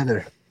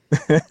together.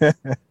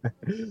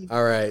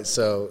 All right.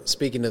 So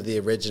speaking of the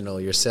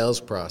original, your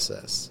sales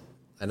process,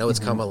 I know it's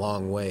come a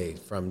long way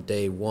from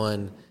day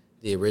one,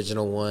 the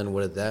original one.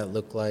 What did that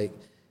look like?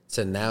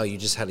 So now you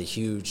just had a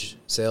huge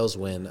sales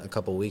win a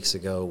couple weeks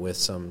ago with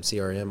some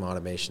CRM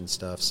automation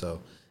stuff.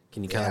 So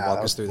can you kind of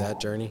walk us through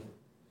that journey?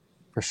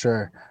 For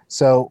sure.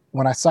 So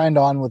when I signed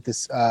on with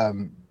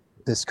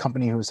this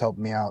company who was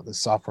helping me out, this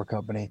software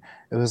company.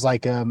 It was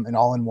like an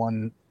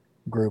all-in-one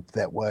group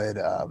that would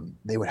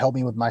they would help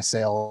me with my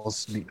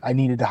sales. I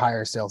needed to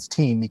hire a sales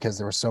team because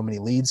there were so many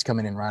leads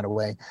coming in right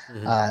away.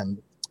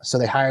 So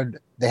they had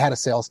a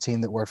sales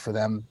team that worked for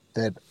them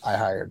that I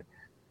hired.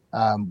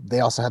 They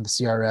also had the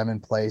CRM in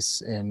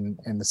place in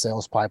the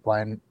sales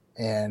pipeline,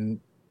 and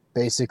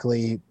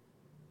basically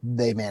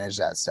they managed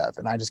that stuff.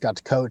 And I just got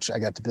to coach. I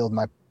got to build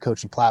my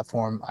coaching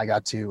platform. I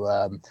got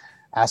to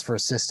ask for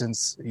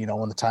assistance,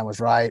 when the time was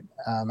right,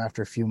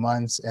 after a few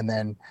months, and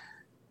then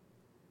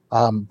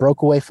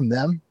broke away from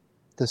them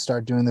to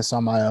start doing this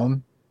on my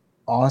own.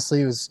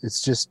 Honestly,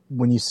 it's just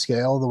when you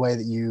scale the way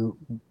that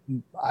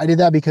I did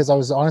that because I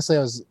was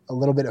a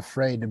little bit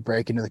afraid to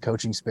break into the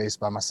coaching space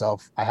by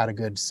myself. I had a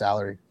good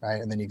salary,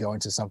 right? And then you go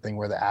into something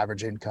where the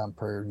average income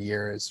per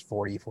year is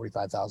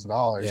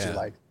 $45,000. Yeah. You're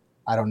like,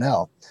 I don't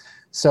know.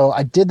 So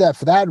I did that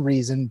for that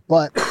reason.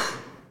 But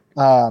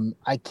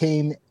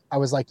I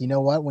was like, you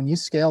know what? When you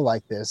scale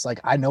like this, like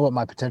I know what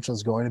my potential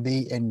is going to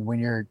be. And when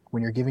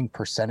you're giving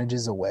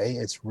percentages away,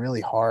 it's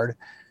really hard,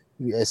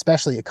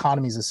 especially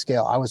economies of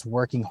scale. I was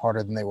working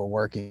harder than they were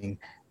working.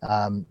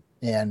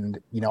 And,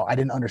 I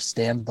didn't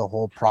understand the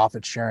whole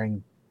profit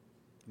sharing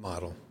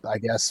model, I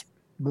guess.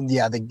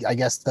 Yeah. I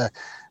guess the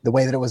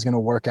way that it was going to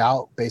work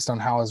out based on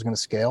how I was going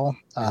to scale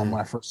when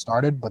I first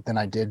started, but then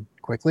I did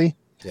quickly.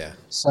 Yeah.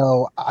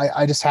 So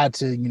I just had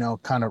to,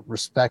 kind of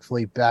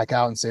respectfully back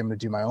out and say I'm going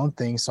to do my own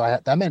thing. So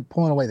that meant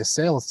pulling away the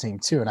sales team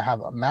too. And I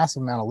have a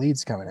massive amount of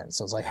leads coming in.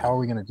 So it's like, how are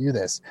we going to do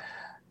this?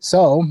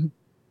 So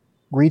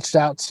reached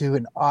out to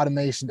an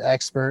automation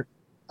expert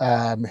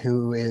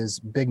who is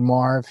Big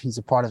Marv. He's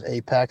a part of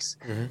Apex,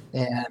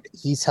 and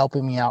he's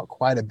helping me out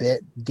quite a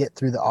bit, get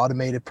through the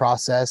automated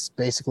process,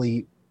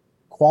 basically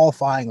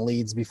qualifying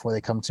leads before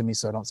they come to me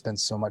so I don't spend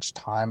so much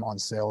time on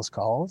sales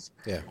calls.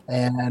 Yeah.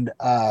 And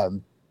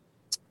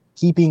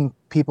keeping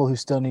people who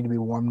still need to be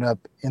warmed up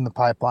in the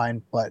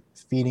pipeline, but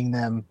feeding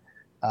them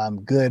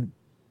good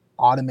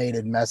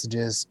automated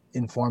messages,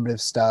 informative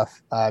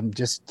stuff,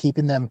 just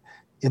keeping them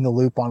in the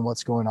loop on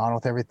what's going on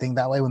with everything.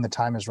 That way, when the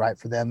time is right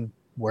for them,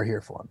 we're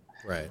here for them.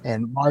 Right.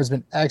 And Mar's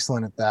been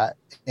excellent at that.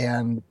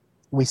 And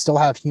we still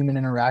have human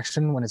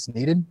interaction when it's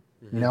needed.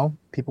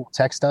 People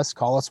text us,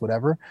 call us,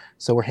 whatever.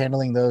 So we're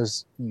handling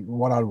those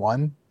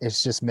one-on-one. It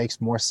just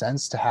makes more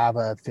sense to have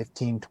a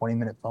 15,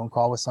 20-minute phone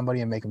call with somebody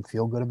and make them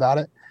feel good about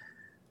it.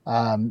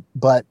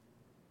 But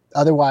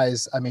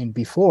otherwise,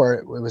 before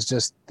it was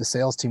just the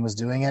sales team was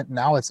doing it.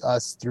 Now it's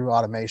us through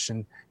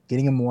automation,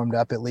 getting them warmed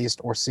up at least,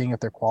 or seeing if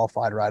they're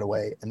qualified right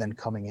away and then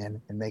coming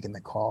in and making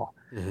the call.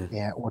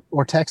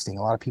 Or texting.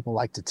 A lot of people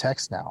like to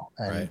text now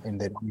and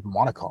they don't even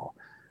want to call.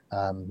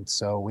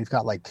 So we've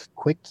got like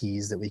quick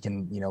keys that we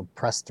can,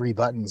 press 3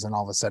 buttons and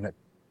all of a sudden it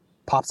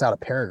pops out a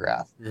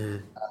paragraph.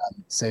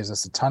 Saves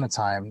us a ton of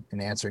time in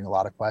answering a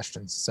lot of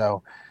questions.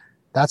 So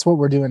that's what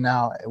we're doing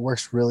now. It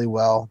works really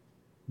well.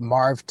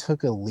 Marv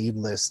took a lead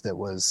list that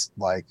was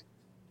like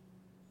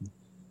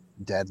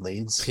dead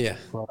leads,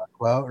 quote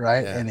unquote,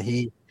 right?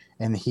 Yeah.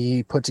 And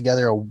he put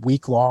together a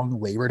week-long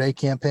Labor Day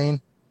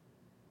campaign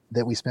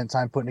that we spent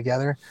time putting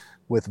together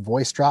with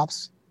voice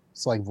drops.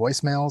 So like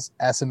voicemails,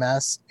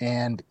 SMS,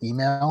 and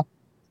email,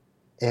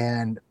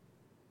 and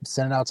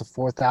sent it out to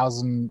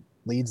 4,000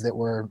 leads that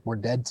were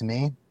dead to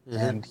me.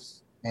 And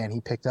he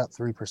picked up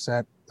over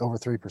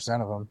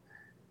 3% of them,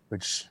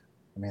 which,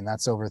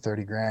 that's over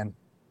 30 grand.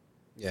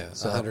 Yeah.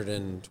 So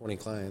 120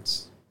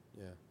 clients.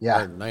 Yeah.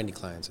 Yeah. Or 90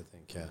 clients, I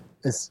think. Yeah.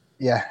 It's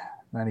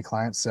 90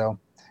 clients. So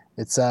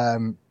it's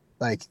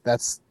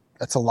that's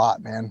a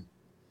lot, man.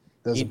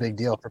 That's a big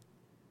deal.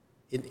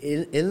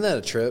 Isn't that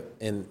a trip?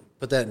 And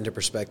put that into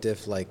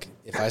perspective. Like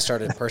if I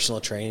started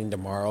personal training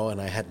tomorrow and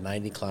I had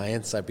 90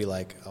 clients, I'd be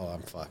like, oh,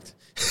 I'm fucked.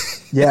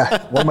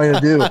 Yeah. What am I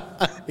going to do?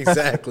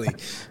 Exactly.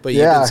 But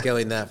you've been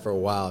scaling that for a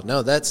while.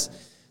 No, that's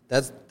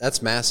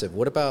massive.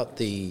 What about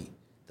the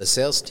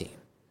sales team?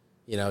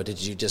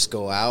 Did you just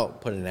go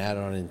out, put an ad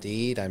on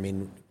Indeed?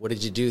 What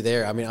did you do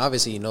there?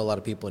 Obviously you know a lot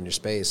of people in your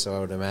space, so I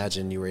would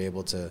imagine you were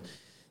able to.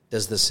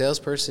 Does the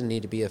salesperson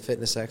need to be a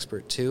fitness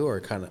expert too, or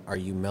kind of are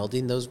you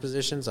melding those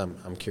positions?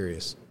 I'm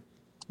curious.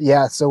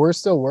 Yeah, so we're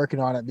still working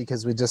on it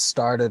because we just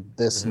started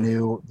this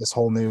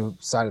whole new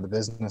side of the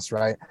business,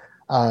 right?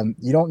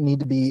 You don't need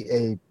to be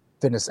a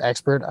fitness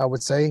expert, I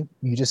would say.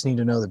 You just need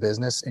to know the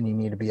business, and you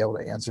need to be able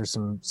to answer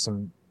some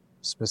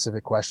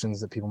specific questions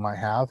that people might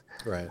have.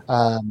 Right.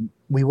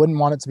 We wouldn't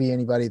want it to be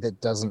anybody that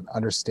doesn't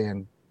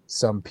understand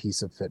some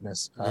piece of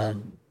fitness,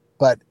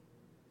 but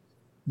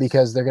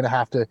because they're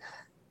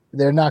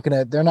not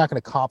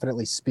gonna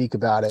confidently speak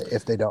about it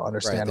if they don't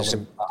understand. Right.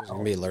 There's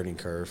gonna be a learning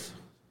curve.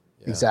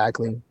 Yeah.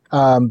 Exactly.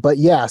 But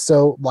yeah,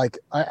 so like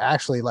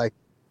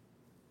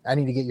I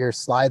need to get your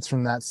slides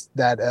from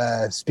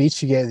that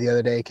speech you gave the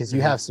other day, because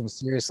you have some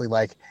seriously,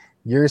 like,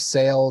 your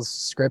sales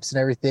scripts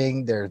and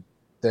everything.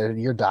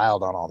 You're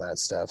dialed on all that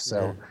stuff.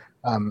 So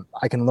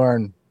I can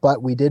learn.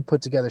 But we did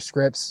put together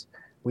scripts.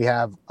 We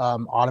have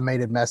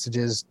automated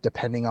messages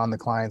depending on the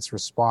client's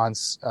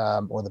response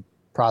or the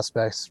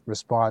prospect's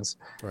response.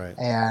 Right.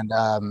 And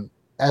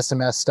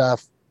SMS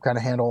stuff, kind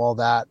of handle all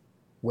that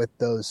with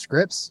those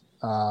scripts,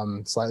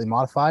 slightly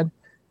modified.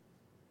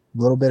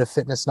 A little bit of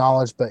fitness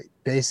knowledge, but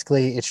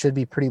basically it should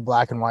be pretty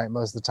black and white.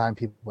 Most of the time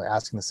people are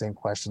asking the same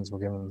questions, we're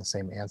giving them the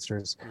same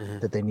answers,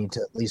 that they need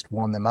to at least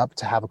warm them up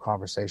to have a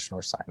conversation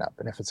or sign up.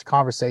 And if it's a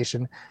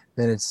conversation,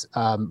 then it's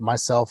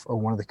myself or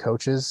one of the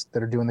coaches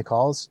that are doing the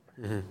calls.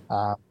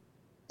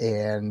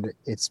 And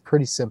it's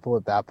pretty simple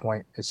at that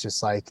point. It's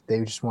just like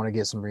they just want to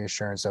get some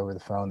reassurance over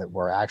the phone that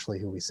we're actually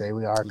who we say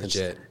we are.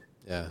 Legit.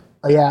 Yeah.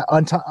 Yeah.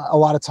 A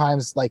lot of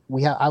times, like I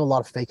have a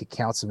lot of fake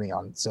accounts of me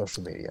on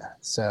social media.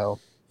 So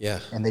yeah,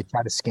 and they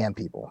try to scam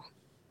people.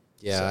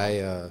 Yeah,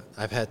 so.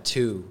 I've had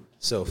 2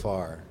 so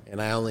far,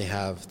 and I only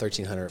have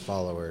 1,300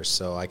 followers,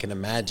 so I can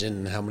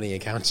imagine how many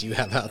accounts you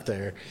have out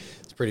there.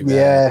 It's pretty bad.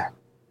 Yeah,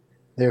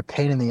 they're a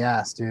pain in the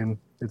ass, dude.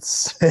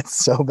 It's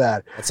so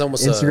bad. It's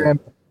almost Instagram.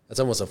 That's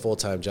almost a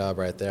full-time job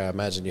right there. I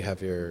imagine you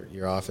have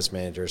your office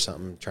manager or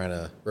something trying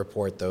to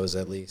report those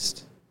at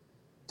least.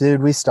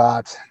 Dude, we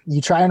stopped. You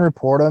try and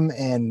report them,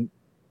 and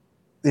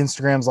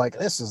Instagram's like,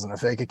 this isn't a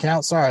fake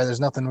account. Sorry, there's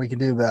nothing we can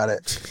do about it.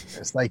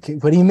 It's like,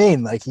 what do you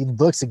mean? Like, he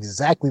looks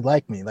exactly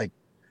like me. Like,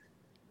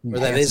 or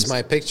that is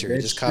my picture. Bitch.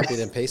 You just copied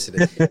and pasted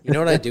it. You know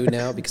what I do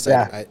now? Because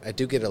I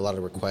do get a lot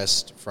of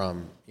requests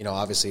from,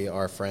 obviously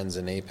our friends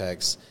in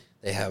Apex.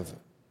 They have,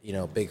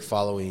 big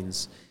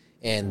followings,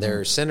 and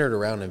they're centered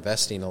around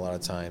investing a lot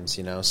of times,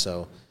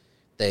 so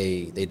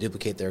they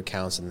duplicate their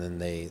accounts, and then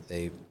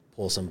they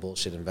pull some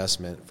bullshit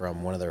investment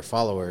from one of their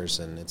followers,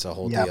 and it's a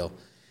whole deal.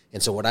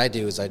 And so what I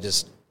do is a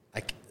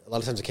lot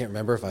of times I can't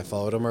remember if I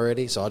followed them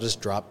already, so I'll just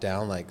drop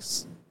down like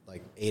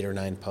 8 or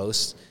 9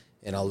 posts,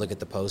 and I'll look at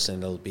the post,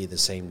 and it'll be the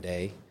same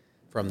day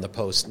from the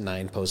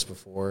 9 posts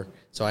before.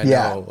 So I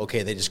know,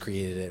 okay, they just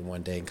created it in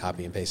one day and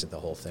copy and pasted the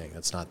whole thing.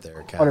 That's not their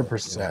account.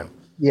 100%.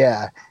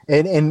 Yeah.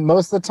 And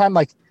most of the time,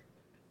 like,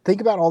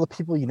 think about all the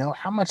people,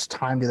 how much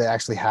time do they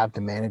actually have to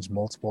manage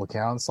multiple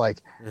accounts?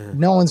 Like,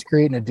 no one's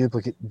creating a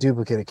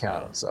duplicate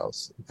account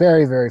themselves.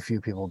 Very, very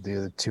few people do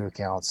the 2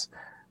 accounts.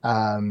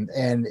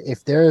 And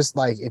if there's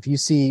if you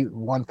see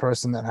one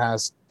person that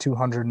has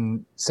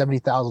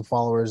 270,000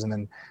 followers and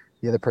then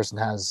the other person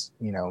has,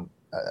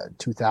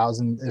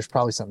 2,000, there's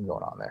probably something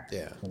going on there.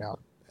 Yeah.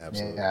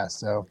 Absolutely. Yeah.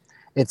 So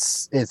it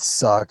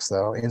sucks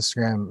though.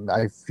 Instagram,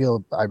 I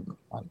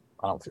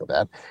don't feel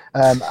bad.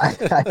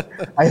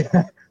 I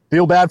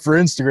feel bad for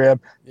Instagram.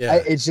 Yeah.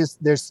 It's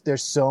just,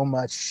 there's so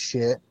much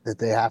shit that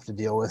they have to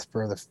deal with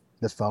for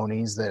the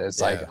phonies that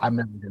it's like, I'm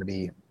never going to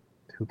be,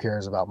 who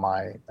cares about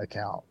my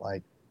account?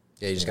 Like,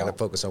 yeah, you just got to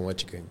focus on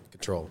what you can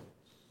control.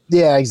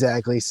 Yeah,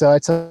 exactly. So I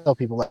tell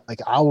people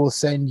I will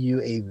send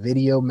you a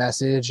video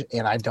message,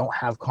 and I don't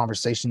have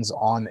conversations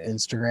on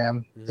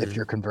Instagram. If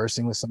you're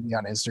conversing with somebody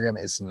on Instagram,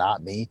 it's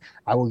not me.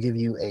 I will give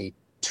you a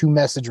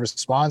 2-message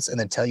response and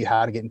then tell you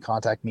how to get in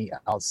contact me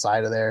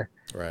outside of there.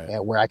 Right.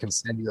 And where I can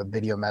send you a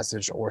video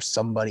message or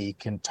somebody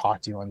can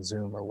talk to you on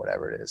Zoom or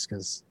whatever it is,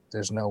 because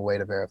there's no way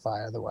to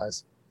verify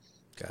otherwise.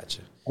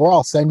 Gotcha. Or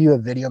I'll send you a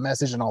video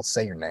message and I'll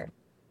say your name.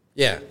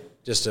 Yeah.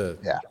 Just to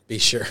be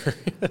sure.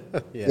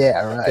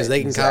 Yeah, right. Because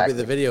they can copy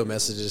the video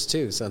messages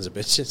too, sons of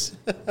bitches.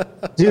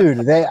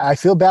 Dude, I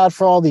feel bad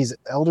for all these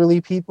elderly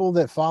people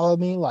that follow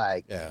me.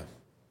 Like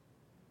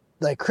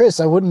Kris,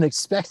 I wouldn't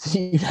expect that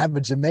you'd have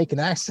a Jamaican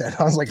accent.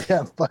 I was like,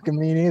 yeah, fucking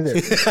me neither.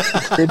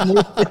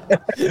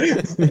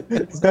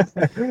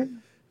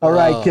 All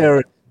right,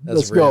 Karen,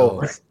 let's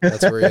go.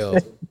 That's real.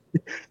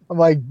 I'm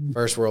like,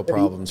 first world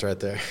problems right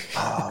there.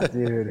 Oh,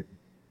 dude.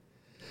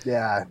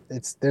 Yeah,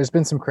 there's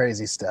been some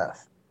crazy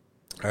stuff.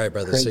 All right,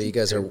 brother. So you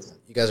guys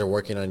are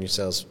working on your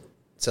sales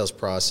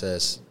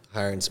process,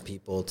 hiring some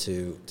people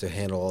to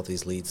handle all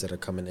these leads that are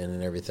coming in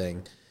and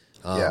everything.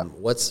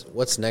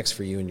 What's next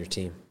for you and your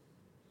team?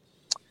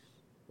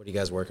 What are you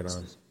guys working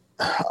on?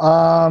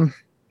 I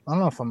don't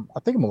know if I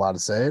think I'm allowed to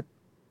say it.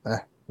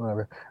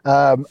 Whatever.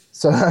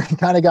 So I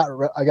kind of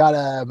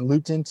got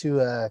looped into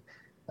a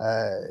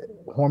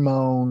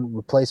hormone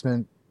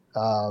replacement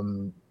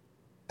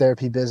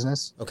therapy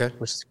business. Okay,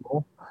 which is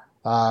cool.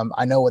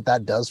 I know what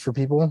that does for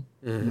people,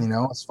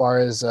 as far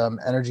as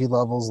energy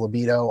levels,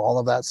 libido, all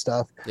of that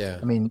stuff. Yeah.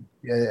 I mean,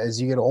 as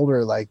you get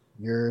older, like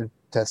your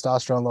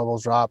testosterone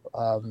levels drop.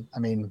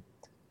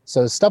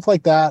 So stuff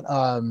like that,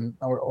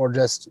 or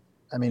just,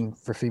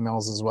 for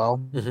females as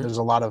well. There's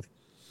a lot of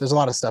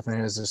stuff in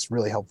here that's just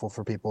really helpful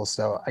for people.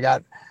 So I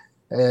got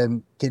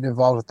getting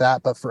involved with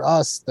that. But for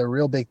us, the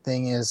real big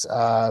thing is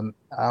I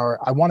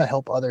want to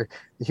help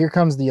here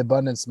comes the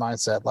abundance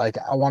mindset. Like,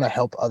 I want to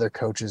help other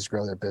coaches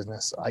grow their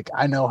business. Like,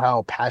 I know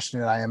how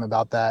passionate I am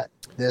about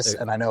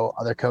and I know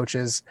other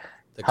coaches.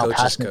 The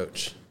coach's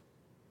coach.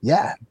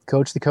 Yeah.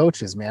 Coach the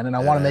coaches, man. And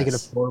I want to make it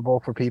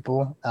affordable for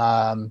people.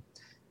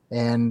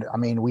 And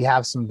we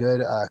have some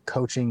good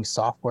coaching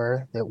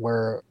software that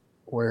we're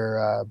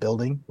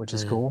building, which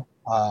is cool.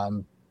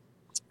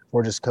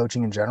 For just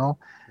coaching in general.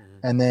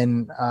 And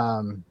then,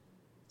 I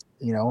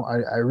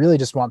really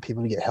just want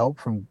people to get help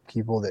from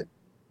people that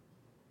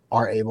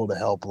are able to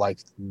help, like,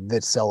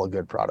 that sell a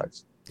good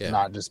product.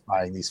 not just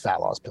buying these fat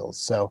loss pills.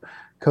 So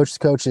coach to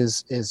coach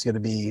is going to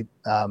be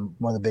one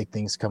of the big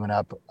things coming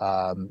up.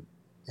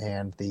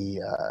 And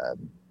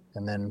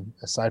then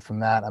aside from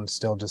that, I'm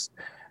still just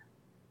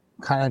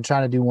kind of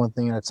trying to do one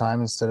thing at a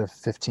time instead of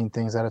 15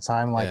 things at a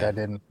time like I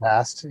did in the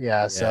past.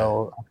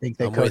 So I think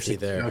that coach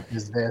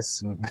is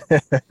this,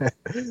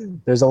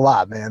 and there's a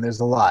lot, man.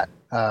 There's a lot.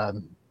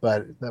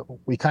 But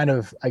we kind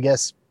of, I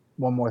guess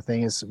one more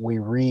thing is we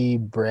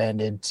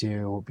rebranded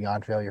to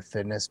Beyond Failure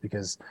Fitness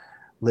because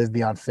Live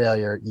Beyond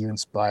Failure, you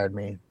inspired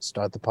me to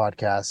start the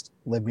podcast.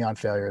 Live Beyond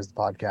Failure is the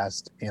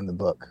podcast and the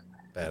book.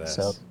 Badass.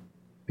 So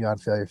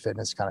Beyond Failure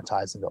Fitness kind of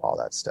ties into all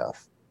that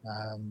stuff.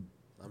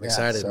 I'm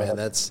excited, man.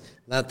 That's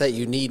not that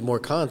you need more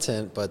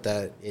content, but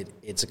that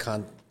it's a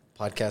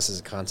podcast is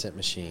a content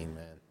machine,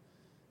 man.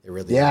 It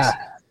really is.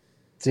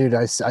 Dude,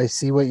 I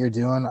see what you're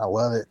doing. I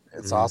love it.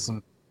 It's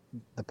awesome.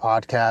 The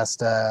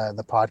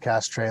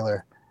podcast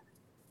trailer.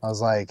 I was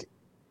like,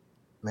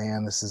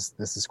 man, this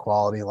is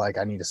quality. Like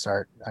I need to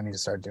start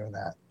doing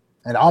that.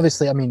 And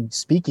obviously, I mean,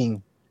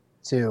 speaking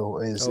too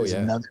is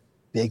another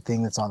big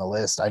thing that's on the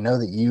list. I know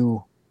that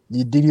you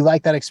did you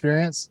like that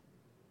experience?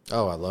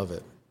 Oh, I love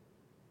it.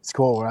 It's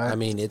cool, right? I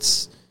mean,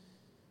 that's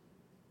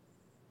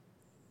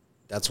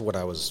what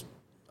I was,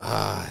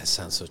 it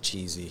sounds so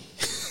cheesy.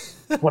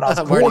 What I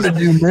was born to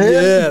do, man.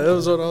 Yeah, that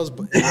was what I was,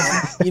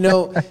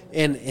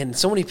 and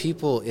so many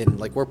people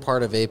we're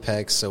part of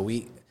Apex. So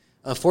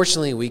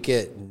unfortunately we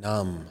get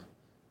numb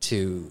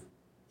to,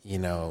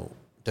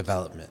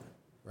 development,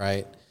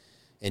 right?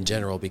 In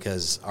general,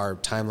 because our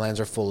timelines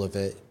are full of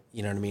it.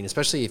 You know what I mean?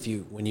 Especially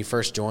when you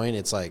first join,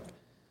 it's like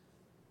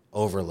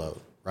overload,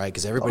 right?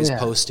 Because everybody's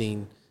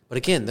posting. But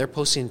again, they're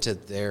posting to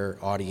their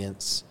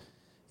audience,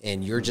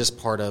 and you're just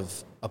part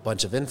of a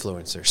bunch of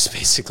influencers,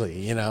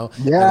 basically, Yeah. And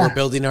we're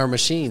building our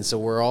machine, so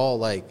we're all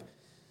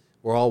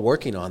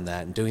working on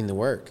that and doing the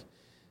work.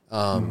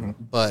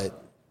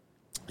 But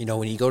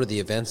when you go to the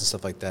events and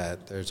stuff like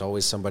that, there's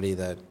always somebody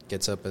that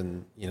gets up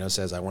and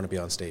says, "I want to be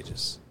on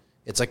stages."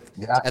 It's like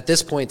at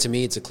this point, to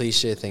me, it's a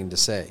cliche thing to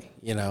say,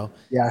 Yeah.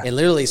 And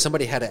literally,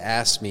 somebody had to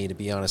ask me to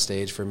be on a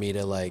stage for me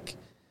to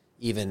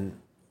even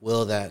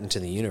will that into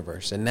the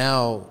universe. And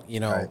now,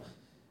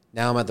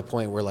 now I'm at the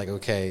point where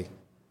okay,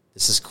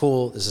 this is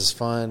cool. This is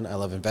fun. I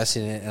love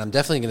investing in it. And I'm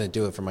definitely going to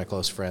do it for my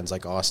close friends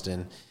like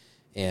Austin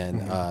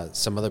and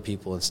some other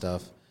people and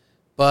stuff.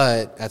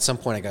 But at some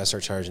point I got to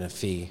start charging a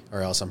fee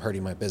or else I'm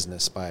hurting my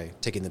business by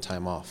taking the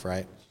time off.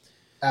 Right.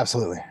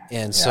 Absolutely.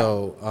 And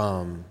so,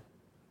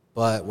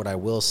 but what I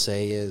will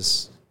say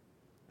is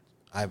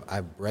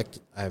I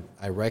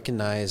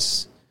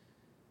recognize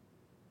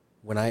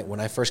when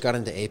I first got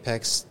into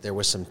Apex, there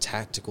was some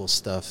tactical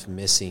stuff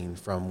missing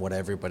from what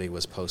everybody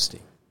was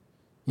posting.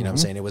 You know what I'm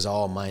saying? It was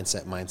all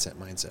mindset.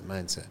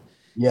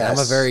 Yeah. I'm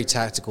a very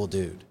tactical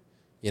dude,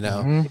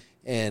 and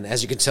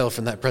as you can tell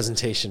from that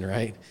presentation,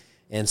 right?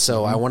 And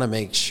so I want to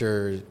make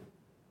sure,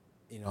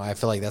 I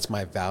feel like that's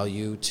my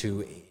value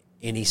to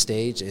any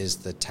stage is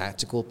the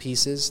tactical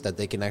pieces that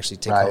they can actually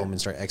take home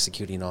and start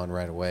executing on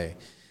right away.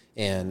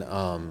 And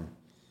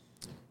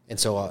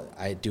so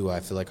I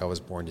feel like I was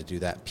born to do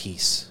that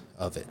piece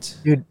of it.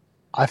 Dude,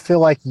 I feel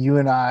like you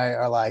and I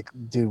are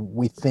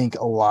we think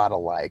a lot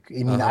alike.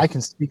 I mean, I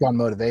can speak on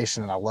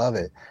motivation and I love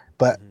it.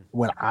 But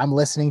when I'm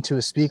listening to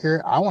a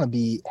speaker, I want to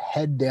be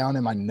head down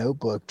in my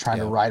notebook trying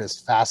to write as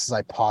fast as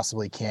I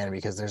possibly can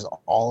because there's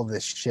all of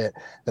this shit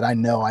that I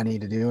know I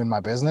need to do in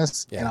my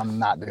business and I'm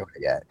not doing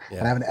it yet. Yeah.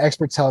 And I have an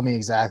expert telling me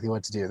exactly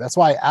what to do. That's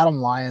why Adam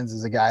Lyons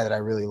is a guy that I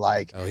really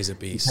like. Oh, he's a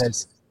beast.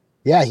 Because,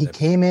 he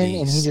came in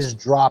and he just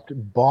dropped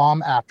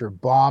bomb after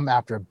bomb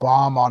after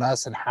bomb on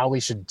us and how we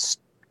should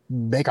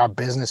make our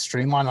business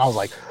streamline. And I was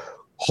like,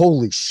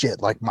 holy shit,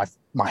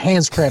 my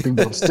hand's cramping,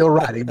 but I'm still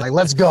writing.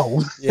 Let's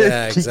go.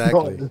 Yeah,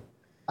 exactly. Going.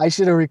 I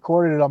should have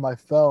recorded it on my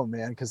phone,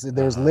 man, because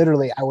there's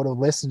literally, I would have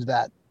listened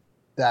to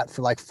that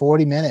for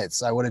 40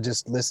 minutes. I would have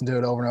just listened to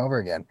it over and over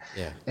again.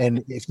 Yeah.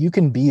 And if you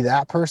can be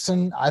that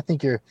person, I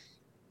think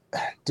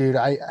dude,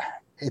 I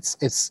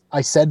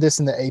said this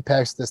in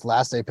this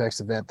last Apex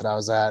event that I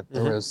was at.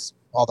 There was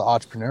all the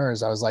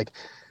entrepreneurs. I was like,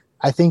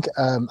 I think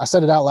I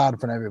said it out loud in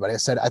front of everybody. I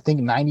said, I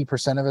think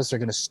 90% of us are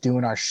going to stew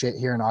in our shit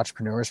here in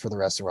entrepreneurs for the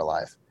rest of our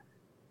life.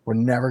 We're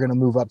never going to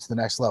move up to the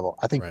next level.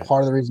 I think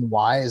part of the reason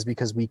why is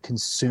because we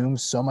consume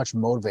so much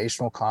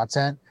motivational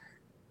content.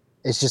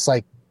 It's just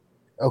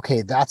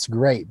okay, that's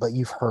great, but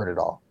you've heard it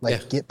all.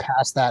 Get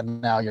past that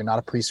now. You're not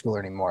a preschooler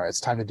anymore.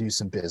 It's time to do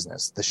some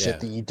business. The shit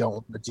that you don't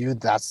want to do,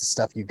 that's the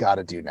stuff you got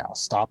to do now.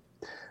 Stop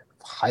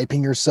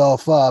hyping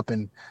yourself up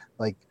and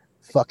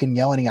fucking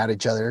yelling at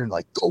each other and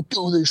go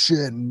do this shit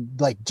and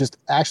just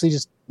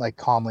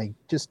calmly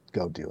just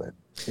go do it.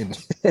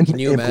 And can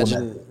you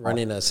imagine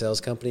running a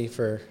sales company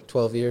for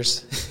 12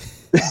 years?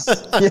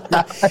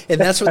 And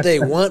that's what they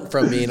want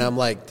from me. And I'm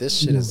like, this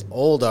shit is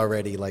old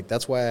already.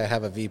 That's why I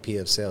have a VP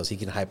of sales. He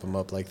can hype them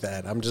up like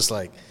that. I'm just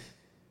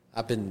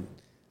I've been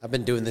I've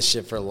been doing this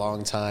shit for a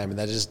long time, and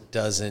that just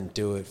doesn't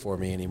do it for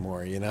me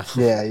anymore, you know?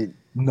 Yeah,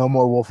 no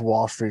more Wolf of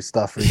Wall Street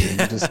stuff for you. You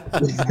just,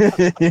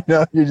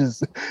 you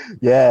just,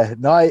 yeah.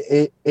 No,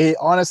 it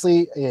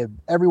honestly,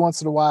 every once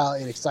in a while,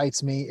 it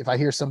excites me. If I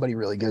hear somebody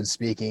really good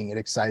speaking, it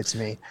excites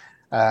me.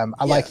 I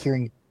like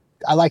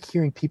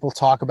hearing people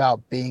talk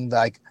about being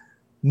like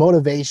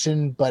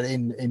motivation, but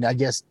in I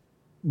guess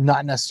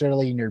not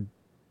necessarily in your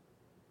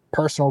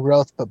personal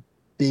growth, but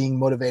being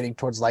motivating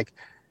towards like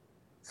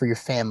for your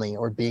family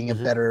or being a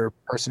better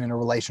person in a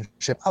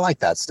relationship. I like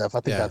that stuff. I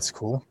think that's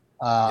cool.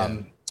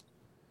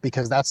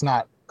 Because that's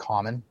not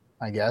common,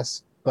 I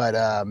guess, but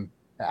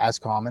as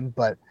common.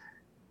 But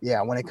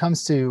yeah, when it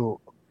comes to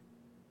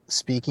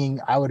speaking,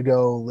 I would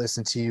go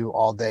listen to you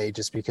all day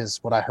just because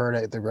what I heard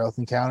at the growth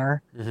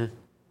encounter,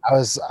 I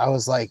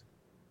was like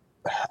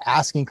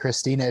asking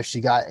Christina if she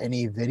got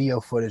any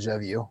video footage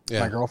of you,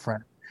 my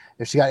girlfriend,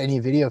 if she got any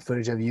video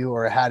footage of you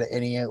or had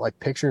any like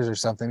pictures or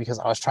something, because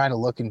I was trying to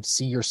look and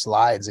see your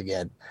slides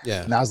again.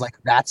 Yeah. And I was like,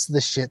 that's the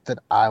shit that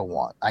I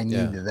want. I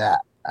need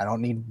that. I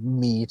don't need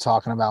me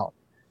talking about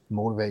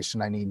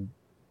motivation. I need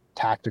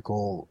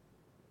tactical,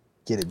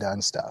 get it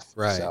done stuff.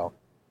 Right. So,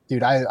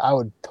 dude, I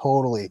would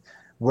totally,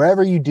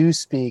 wherever you do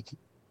speak,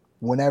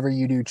 whenever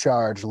you do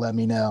charge, let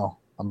me know.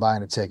 I'm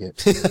buying a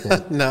ticket.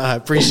 No, I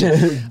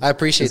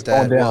appreciate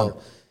that.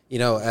 Well, you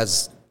know,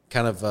 as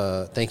kind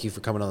of thank you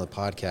for coming on the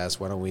podcast.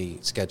 Why don't we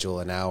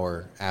schedule an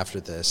hour after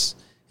this,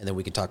 and then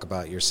we can talk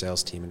about your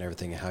sales team and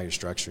everything and how you're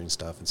structuring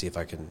stuff, and see if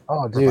I can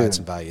provide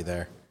some value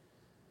there.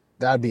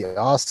 That'd be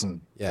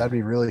awesome. Yeah, that'd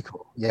be really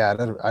cool. Yeah,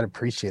 I'd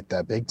appreciate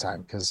that big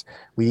time, because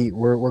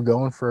we're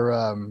going for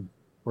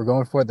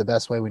it the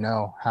best way we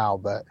know how.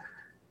 But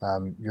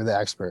you're the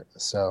expert,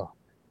 so,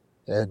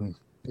 and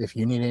if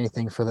you need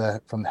anything from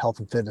the health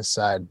and fitness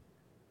side,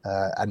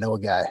 I know a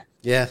guy.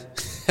 Yeah,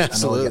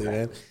 absolutely,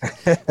 man.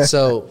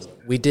 So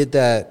we did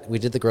that. We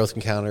did the growth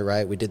encounter,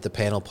 right? We did the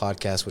panel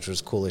podcast, which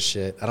was cool as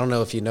shit. I don't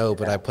know if you know,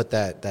 but I put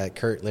that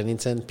Kurt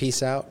Linnington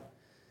piece out.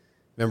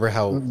 Remember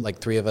how like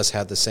three of us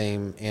had the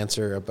same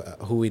answer about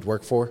who we'd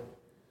work for?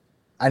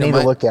 I need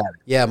to look at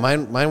it. Yeah,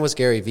 mine was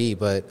Gary Vee,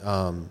 but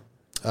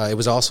it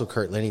was also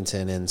Kurt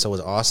Linnington, and so was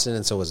Austin,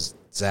 and so was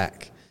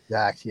Zach.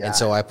 Yeah. And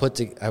so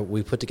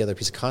we put together a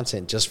piece of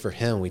content just for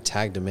him. We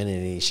tagged him in it,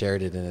 and he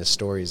shared it in his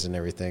stories and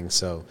everything.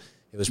 So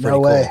it was pretty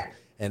cool.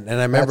 And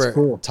I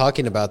remember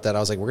talking about that. I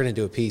was like, we're going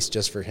to do a piece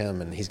just for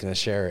him, and he's going to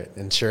share it.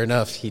 And sure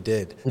enough, he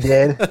did. He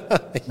did?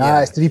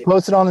 Nice. Did he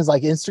post it on his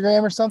like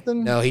Instagram or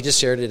something? No, he just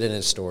shared it in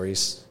his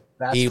stories.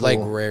 He like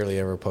rarely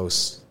ever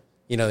posts.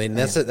 You know, and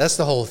that's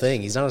the whole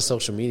thing. He's not a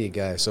social media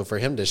guy. So for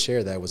him to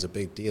share that was a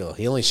big deal.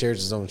 He only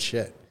shares his own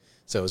shit.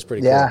 So it was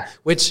pretty cool.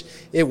 Which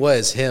it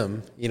was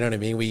him. You know what I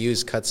mean? We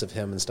used cuts of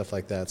him and stuff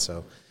like that.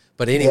 So,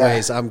 but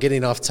anyways, I'm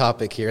getting off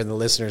topic here, and the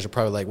listeners are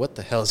probably like, "What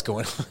the hell is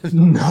going on?"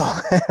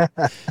 No,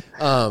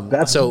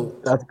 that's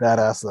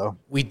badass though.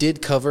 We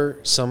did cover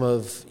some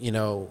of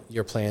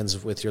your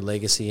plans with your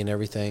legacy and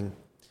everything,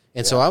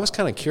 and so I was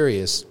kind of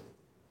curious.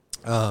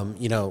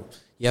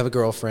 You have a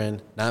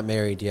girlfriend, not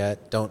married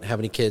yet, don't have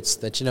any kids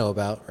that you know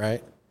about,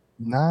 right?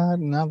 Not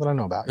that I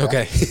know about. Yeah.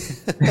 Okay.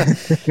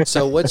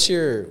 So what's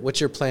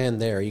your plan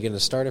there? Are you going to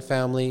start a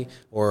family,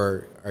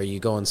 or are you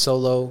going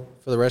solo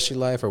for the rest of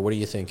your life, or what are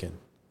you thinking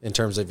in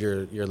terms of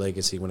your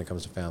legacy when it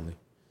comes to family?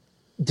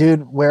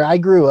 Dude, where I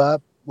grew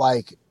up,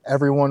 like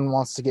everyone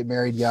wants to get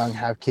married young,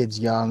 have kids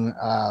young.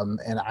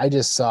 And I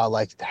just saw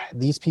like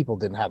these people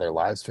didn't have their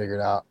lives figured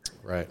out.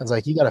 Right. It's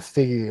like, you got to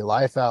figure your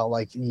life out.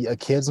 Like a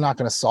kid's not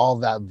going to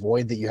solve that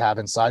void that you have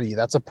inside of you.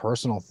 That's a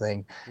personal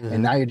thing. Mm-hmm.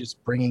 And now you're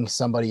just bringing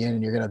somebody in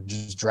and you're going to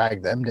just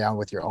drag them down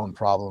with your own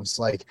problems.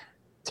 Like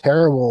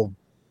terrible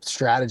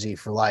strategy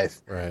for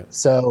life. Right.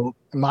 So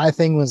my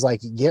thing was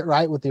like, get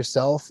right with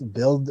yourself,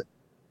 build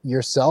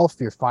yourself,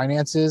 your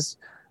finances,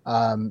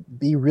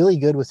 be really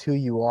good with who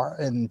you are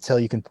until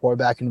you can pour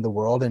back into the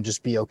world, and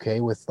just be okay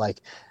with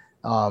like,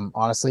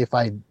 honestly, if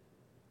I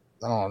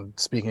don't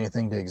speak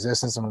anything to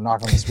existence, I'm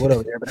knocking on this wood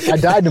over here, but if I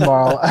died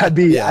tomorrow, I'd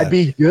be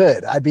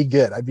good. I'd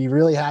be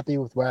really happy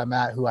with where I'm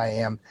at, who I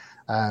am.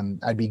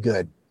 I'd be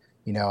good.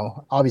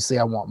 Obviously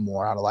I want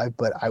more out of life,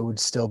 but I would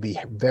still be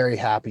very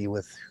happy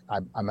with,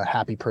 I'm a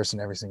happy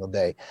person every single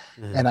day.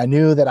 Mm-hmm. And I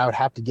knew that I would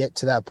have to get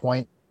to that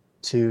point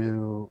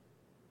to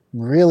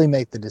really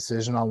make the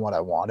decision on what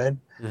I wanted.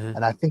 Mm-hmm.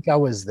 And I think I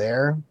was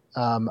there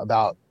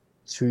about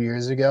 2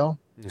 years ago.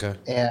 Okay.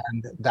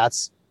 And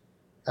that's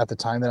at the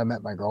time that I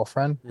met my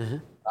girlfriend.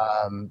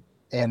 Mm-hmm.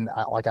 And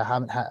I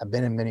haven't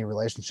been in many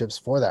relationships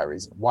for that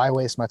reason. Why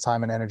waste my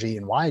time and energy?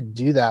 And why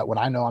do that when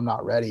I know I'm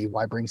not ready?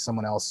 Why bring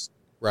someone else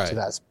to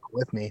that spot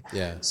with me?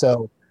 Yeah.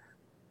 So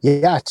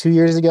 2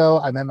 years ago,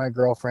 I met my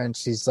girlfriend.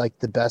 She's like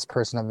the best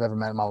person I've ever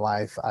met in my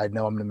life. I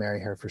know I'm going to marry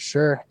her for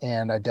sure.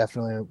 And I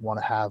definitely want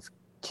to have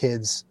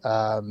kids,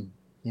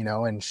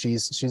 and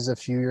she's a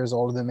few years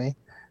older than me.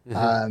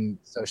 Mm-hmm.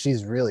 So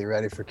she's really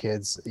ready for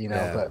kids,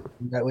 but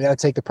we got to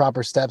take the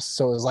proper steps.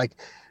 So it was like,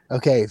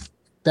 okay,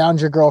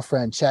 found your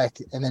girlfriend, check,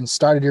 and then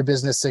started your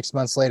business 6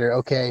 months later,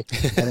 okay,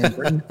 and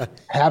then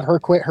have her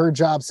quit her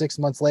job 6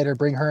 months later,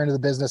 bring her into the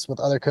business with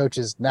other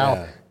coaches.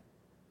 Now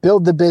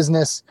build the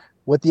business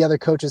with the other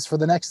coaches for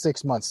the next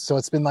 6 months. So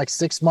it's been like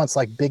 6 months,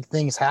 like big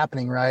things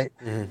happening, right?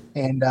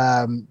 And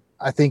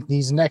I think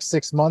these next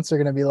 6 months are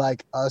going to be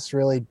like us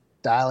really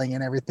dialing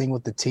in everything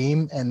with the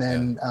team, and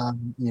then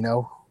you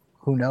know,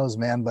 who knows,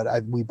 man, but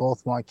we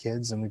both want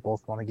kids and we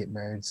both want to get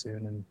married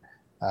soon,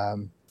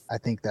 and I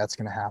think that's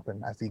going to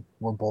happen. I think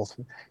we're both,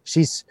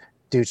 she's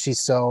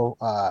so,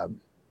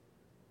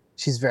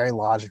 she's very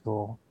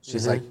logical.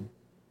 She's like,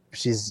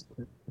 she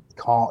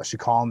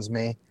calms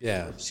me.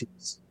 Yeah.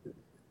 She's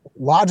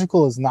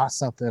logical is not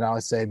something I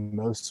would say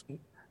most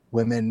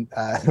women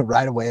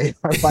right away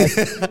are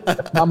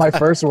like, not my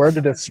first word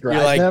to describe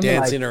You're like them.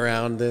 dancing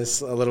around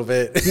this a little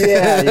bit.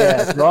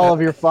 Yeah. For all of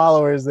your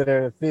followers that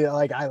are feel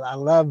like I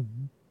love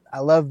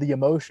the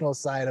emotional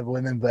side of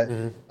women, but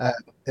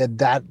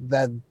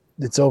that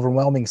it's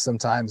overwhelming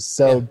sometimes.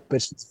 So,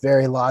 but she's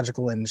very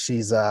logical, and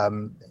she's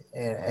and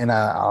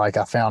I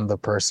found the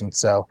person.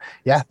 So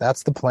yeah,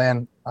 that's the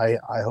plan. I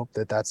hope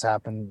that's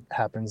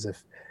happens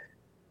if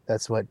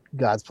that's what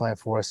God's plan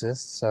for us is.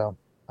 So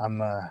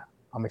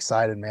I'm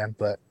excited, man.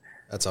 But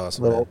that's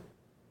awesome.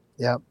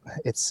 Yeah,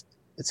 it's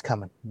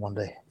coming one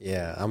day.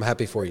 Yeah, I'm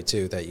happy for you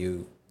too that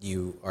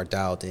you are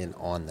dialed in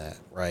on that,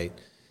 right?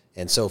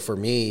 And so for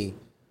me,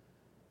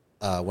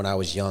 when I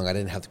was young, I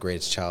didn't have the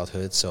greatest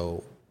childhood,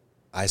 so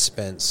I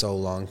spent so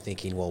long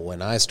thinking, well,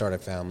 when I start a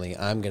family,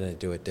 I'm going to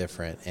do it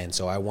different. And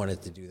so I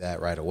wanted to do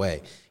that right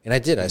away. And I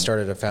did. I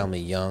started a family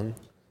young,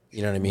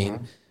 you know what I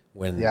mean?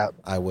 When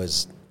I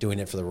was doing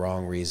it for the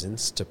wrong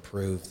reasons, to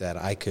prove that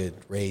I could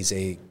raise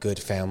a good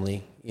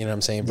family, you know what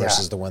I'm saying,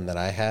 versus the one that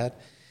I had.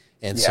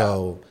 And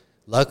so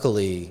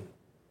luckily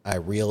I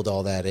reeled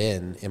all that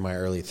in my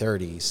early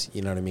 30s,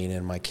 you know what I mean?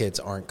 And my kids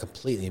aren't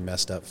completely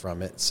messed up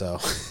from it. So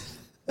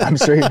I'm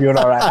sure you're doing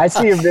all right. I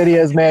see your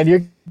videos, man.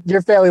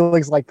 Your family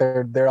looks like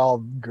they're all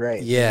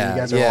great. Yeah,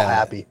 you guys are all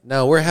happy.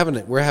 No, we're having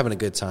a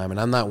good time, and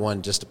I'm not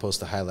one just to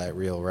post a highlight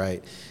reel,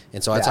 right?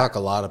 And so I talk a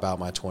lot about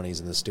my 20s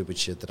and the stupid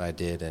shit that I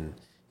did, and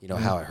you know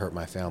how it hurt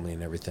my family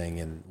and everything,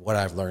 and what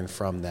I've learned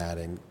from that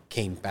and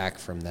came back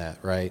from that,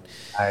 right?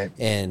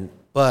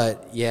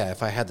 But yeah,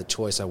 if I had the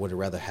choice, I would have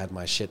rather had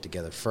my shit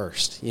together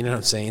first. You know what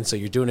I'm saying? So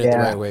you're doing it the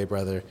right way,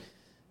 brother.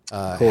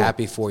 Cool.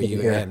 Happy for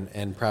you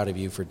and proud of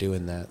you for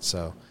doing that.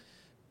 So,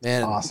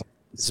 man, awesome.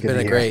 It's been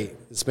a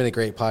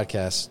great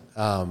podcast.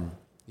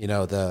 You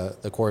know,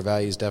 the core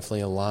values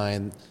definitely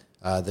align.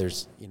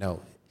 There's, you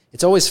know,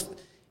 it's always,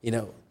 you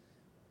know,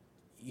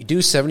 you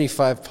do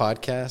 75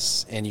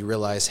 podcasts and you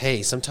realize,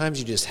 hey, sometimes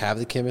you just have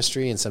the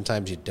chemistry and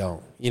sometimes you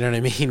don't. You know what I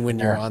mean? When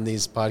you're on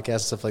these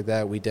podcasts, stuff like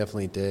that, we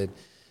definitely did.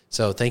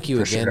 So thank you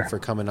again for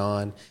coming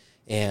on.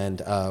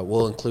 And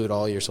we'll include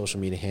all your social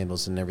media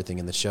handles and everything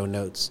in the show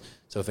notes.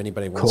 So if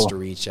anybody wants to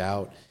reach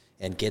out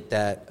and get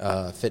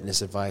that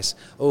fitness advice.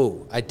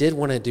 Oh, I did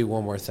want to do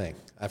one more thing.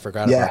 I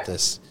forgot about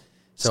this.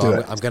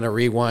 So I'm going to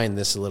rewind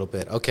this a little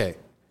bit. Okay.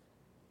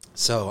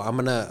 So I'm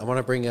going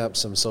to bring up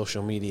some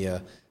social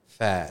media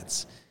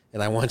fads,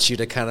 and I want you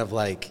to kind of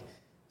like,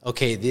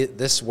 okay,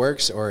 this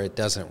works or it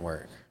doesn't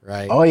work,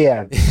 right? Oh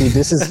yeah. Dude,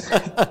 this is,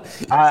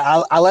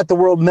 I let the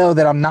world know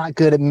that I'm not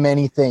good at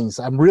many things.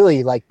 I'm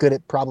really like good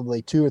at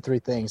probably 2 or 3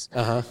 things.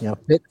 You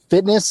know,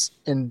 fitness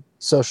and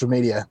social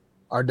media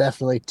are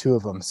definitely 2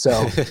 of them. So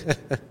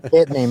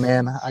hit me,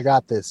 man. I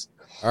got this.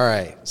 All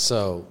right.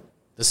 So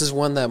this is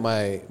one that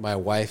my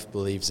wife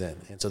believes in.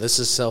 And so this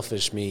is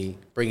selfish me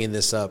bringing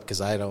this up because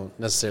I don't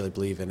necessarily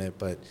believe in it,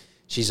 but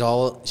she's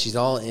all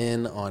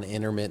in on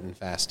intermittent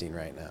fasting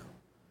right now.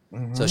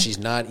 So she's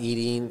not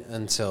eating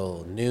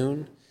until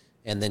noon,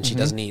 and then she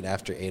doesn't eat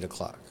after 8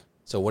 o'clock.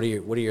 So what are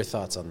your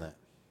thoughts on that?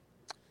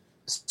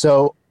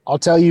 So I'll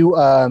tell you,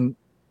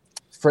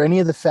 for any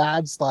of the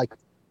fads, like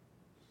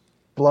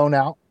blown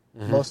out,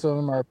 most of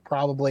them are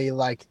probably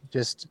like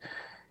just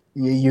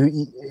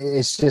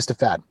it's just a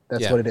fad.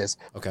 That's what it is.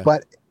 Okay.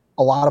 But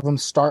a lot of them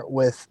start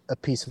with a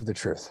piece of the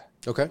truth.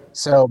 Okay.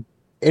 So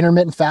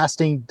intermittent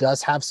fasting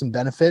does have some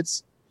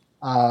benefits.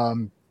 I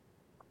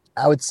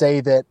would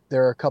say that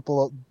there are a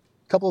couple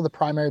of the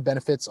primary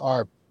benefits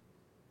are,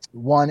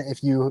 one,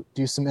 if you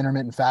do some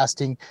intermittent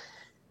fasting,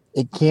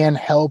 it can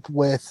help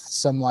with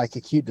some like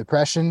acute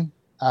depression.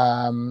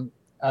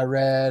 I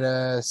read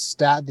a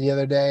stat the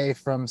other day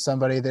from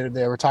somebody that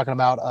they were talking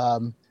about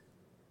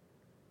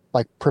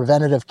like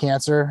preventative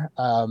cancer.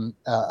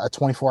 A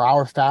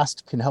 24-hour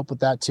fast can help with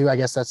that too. I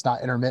guess that's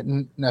not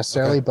intermittent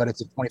necessarily, but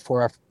it's a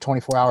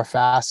 24-hour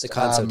fast. The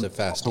concept of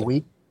fasting. Once a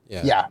week.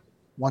 Yeah,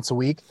 once a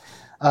week.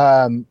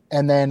 And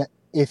then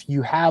if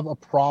you have a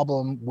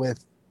problem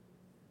with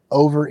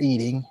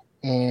overeating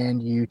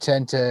and you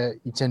tend to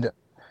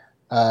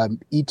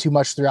eat too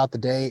much throughout the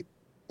day,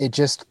 it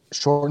just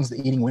shortens the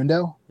eating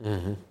window,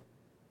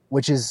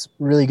 which is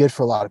really good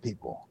for a lot of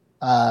people.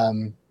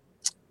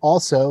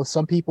 Also,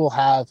 some people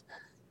have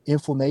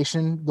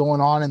inflammation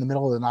going on in the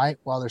middle of the night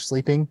while they're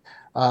sleeping.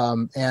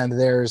 And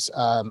there's,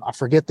 I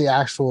forget the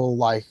actual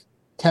like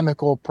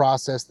chemical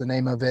process, the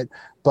name of it,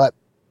 but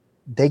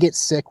they get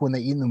sick when they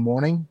eat in the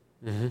morning.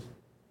 Mm-hmm.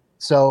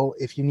 So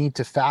if you need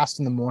to fast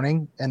in the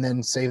morning and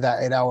then save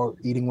that 8-hour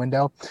eating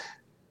window,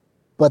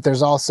 but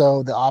there's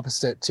also the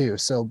opposite too.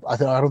 So I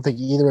don't think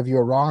either of you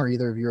are wrong or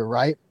either of you are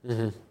right.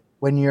 Mm-hmm.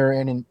 When you're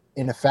in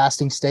a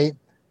fasting state,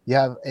 you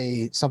have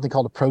something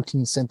called a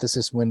protein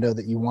synthesis window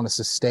that you want to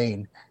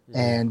sustain,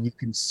 and you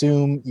can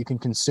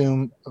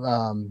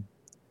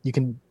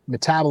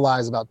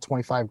metabolize about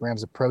 25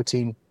 grams of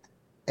protein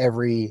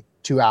every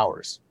 2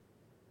 hours,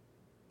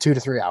 2 to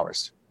 3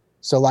 hours.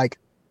 So like,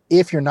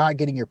 if you're not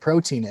getting your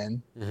protein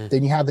in,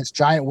 then you have this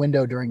giant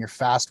window during your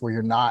fast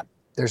where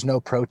there's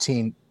no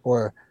protein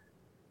or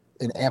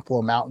an ample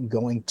amount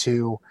going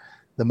to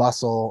the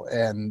muscle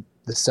and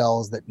the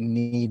cells that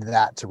need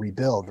that to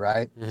rebuild,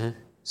 right?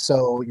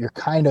 So your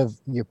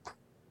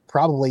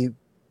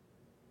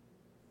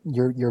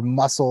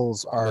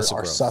muscles are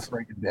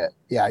suffering a bit.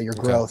 Yeah, your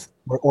growth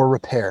or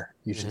repair,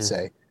 you should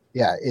say.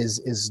 Yeah,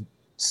 is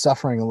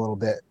suffering a little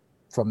bit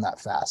from that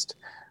fast.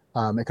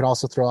 It could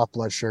also throw off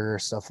blood sugar,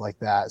 stuff like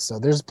that. So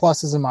there's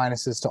pluses and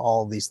minuses to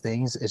all of these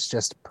things. It's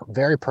just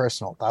very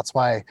personal. That's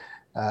why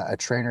a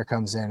trainer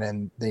comes in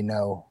and they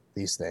know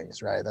these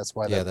things, right? That's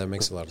why. Yeah, that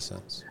makes a lot of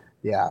sense.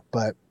 Yeah,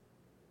 but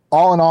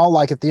all in all,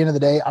 like at the end of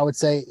the day, I would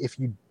say if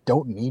you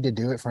don't need to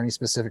do it for any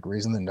specific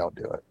reason, then don't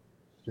do it.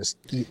 Just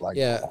eat like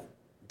that.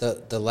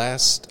 The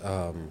last,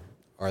 or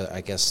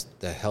I guess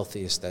the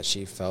healthiest that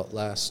she felt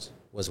last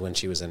was when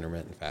she was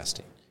intermittent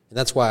fasting, and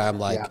that's why I'm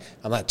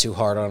not too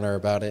hard on her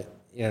about it.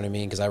 You know what I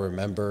mean? Because I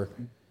remember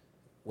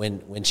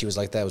when she was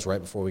like that, it was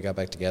right before we got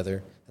back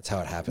together. That's how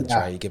it happens,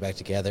 right? You get back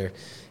together,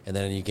 and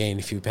then you gain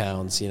a few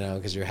pounds,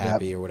 because you're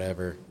happy or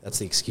whatever. That's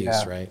the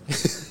excuse, right?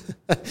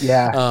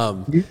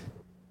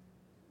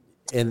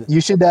 And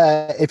you should,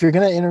 if you're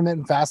going to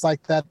intermittent fast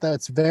like that, though,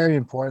 it's very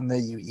important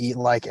that you eat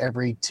like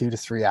every 2 to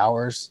 3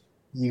 hours.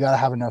 You got to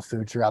have enough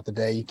food throughout the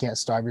day. You can't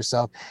starve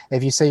yourself.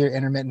 If you say you're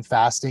intermittent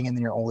fasting and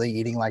then you're only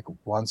eating like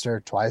once or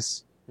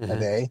twice a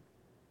day,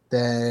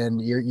 then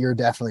you're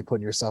definitely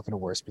putting yourself in a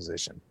worse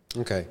position.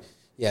 Okay.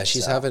 Yeah,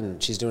 she's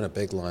doing a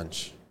big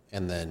lunch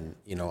and then,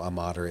 a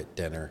moderate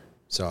dinner.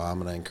 So I'm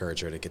going to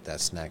encourage her to get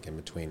that snack in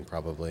between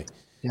probably.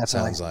 Yeah,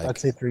 sounds like. I'd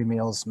say 3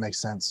 meals makes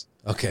sense.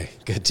 Okay,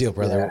 good deal,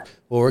 brother. Yeah.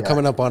 Well, we're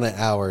coming up on an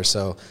hour,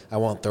 so I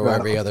won't throw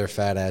every other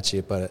fat at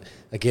you. But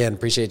again,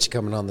 appreciate you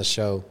coming on the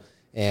show,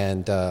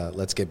 and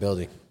let's get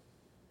building.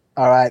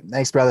 All right.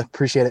 Thanks, brother.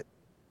 Appreciate it.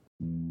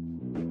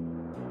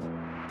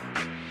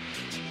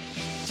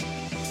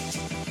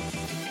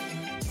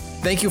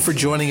 Thank you for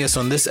joining us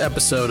on this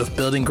episode of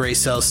Building Great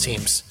Sales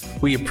Teams.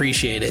 We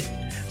appreciate it.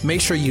 Make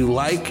sure you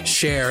like,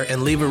 share,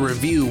 and leave a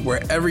review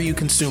wherever you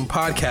consume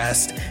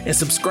podcasts, and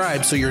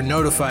subscribe so you're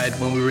notified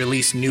when we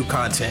release new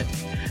content.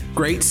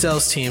 Great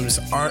sales teams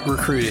aren't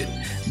recruited.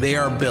 They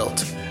are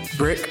built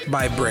brick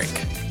by brick.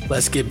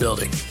 Let's get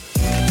building.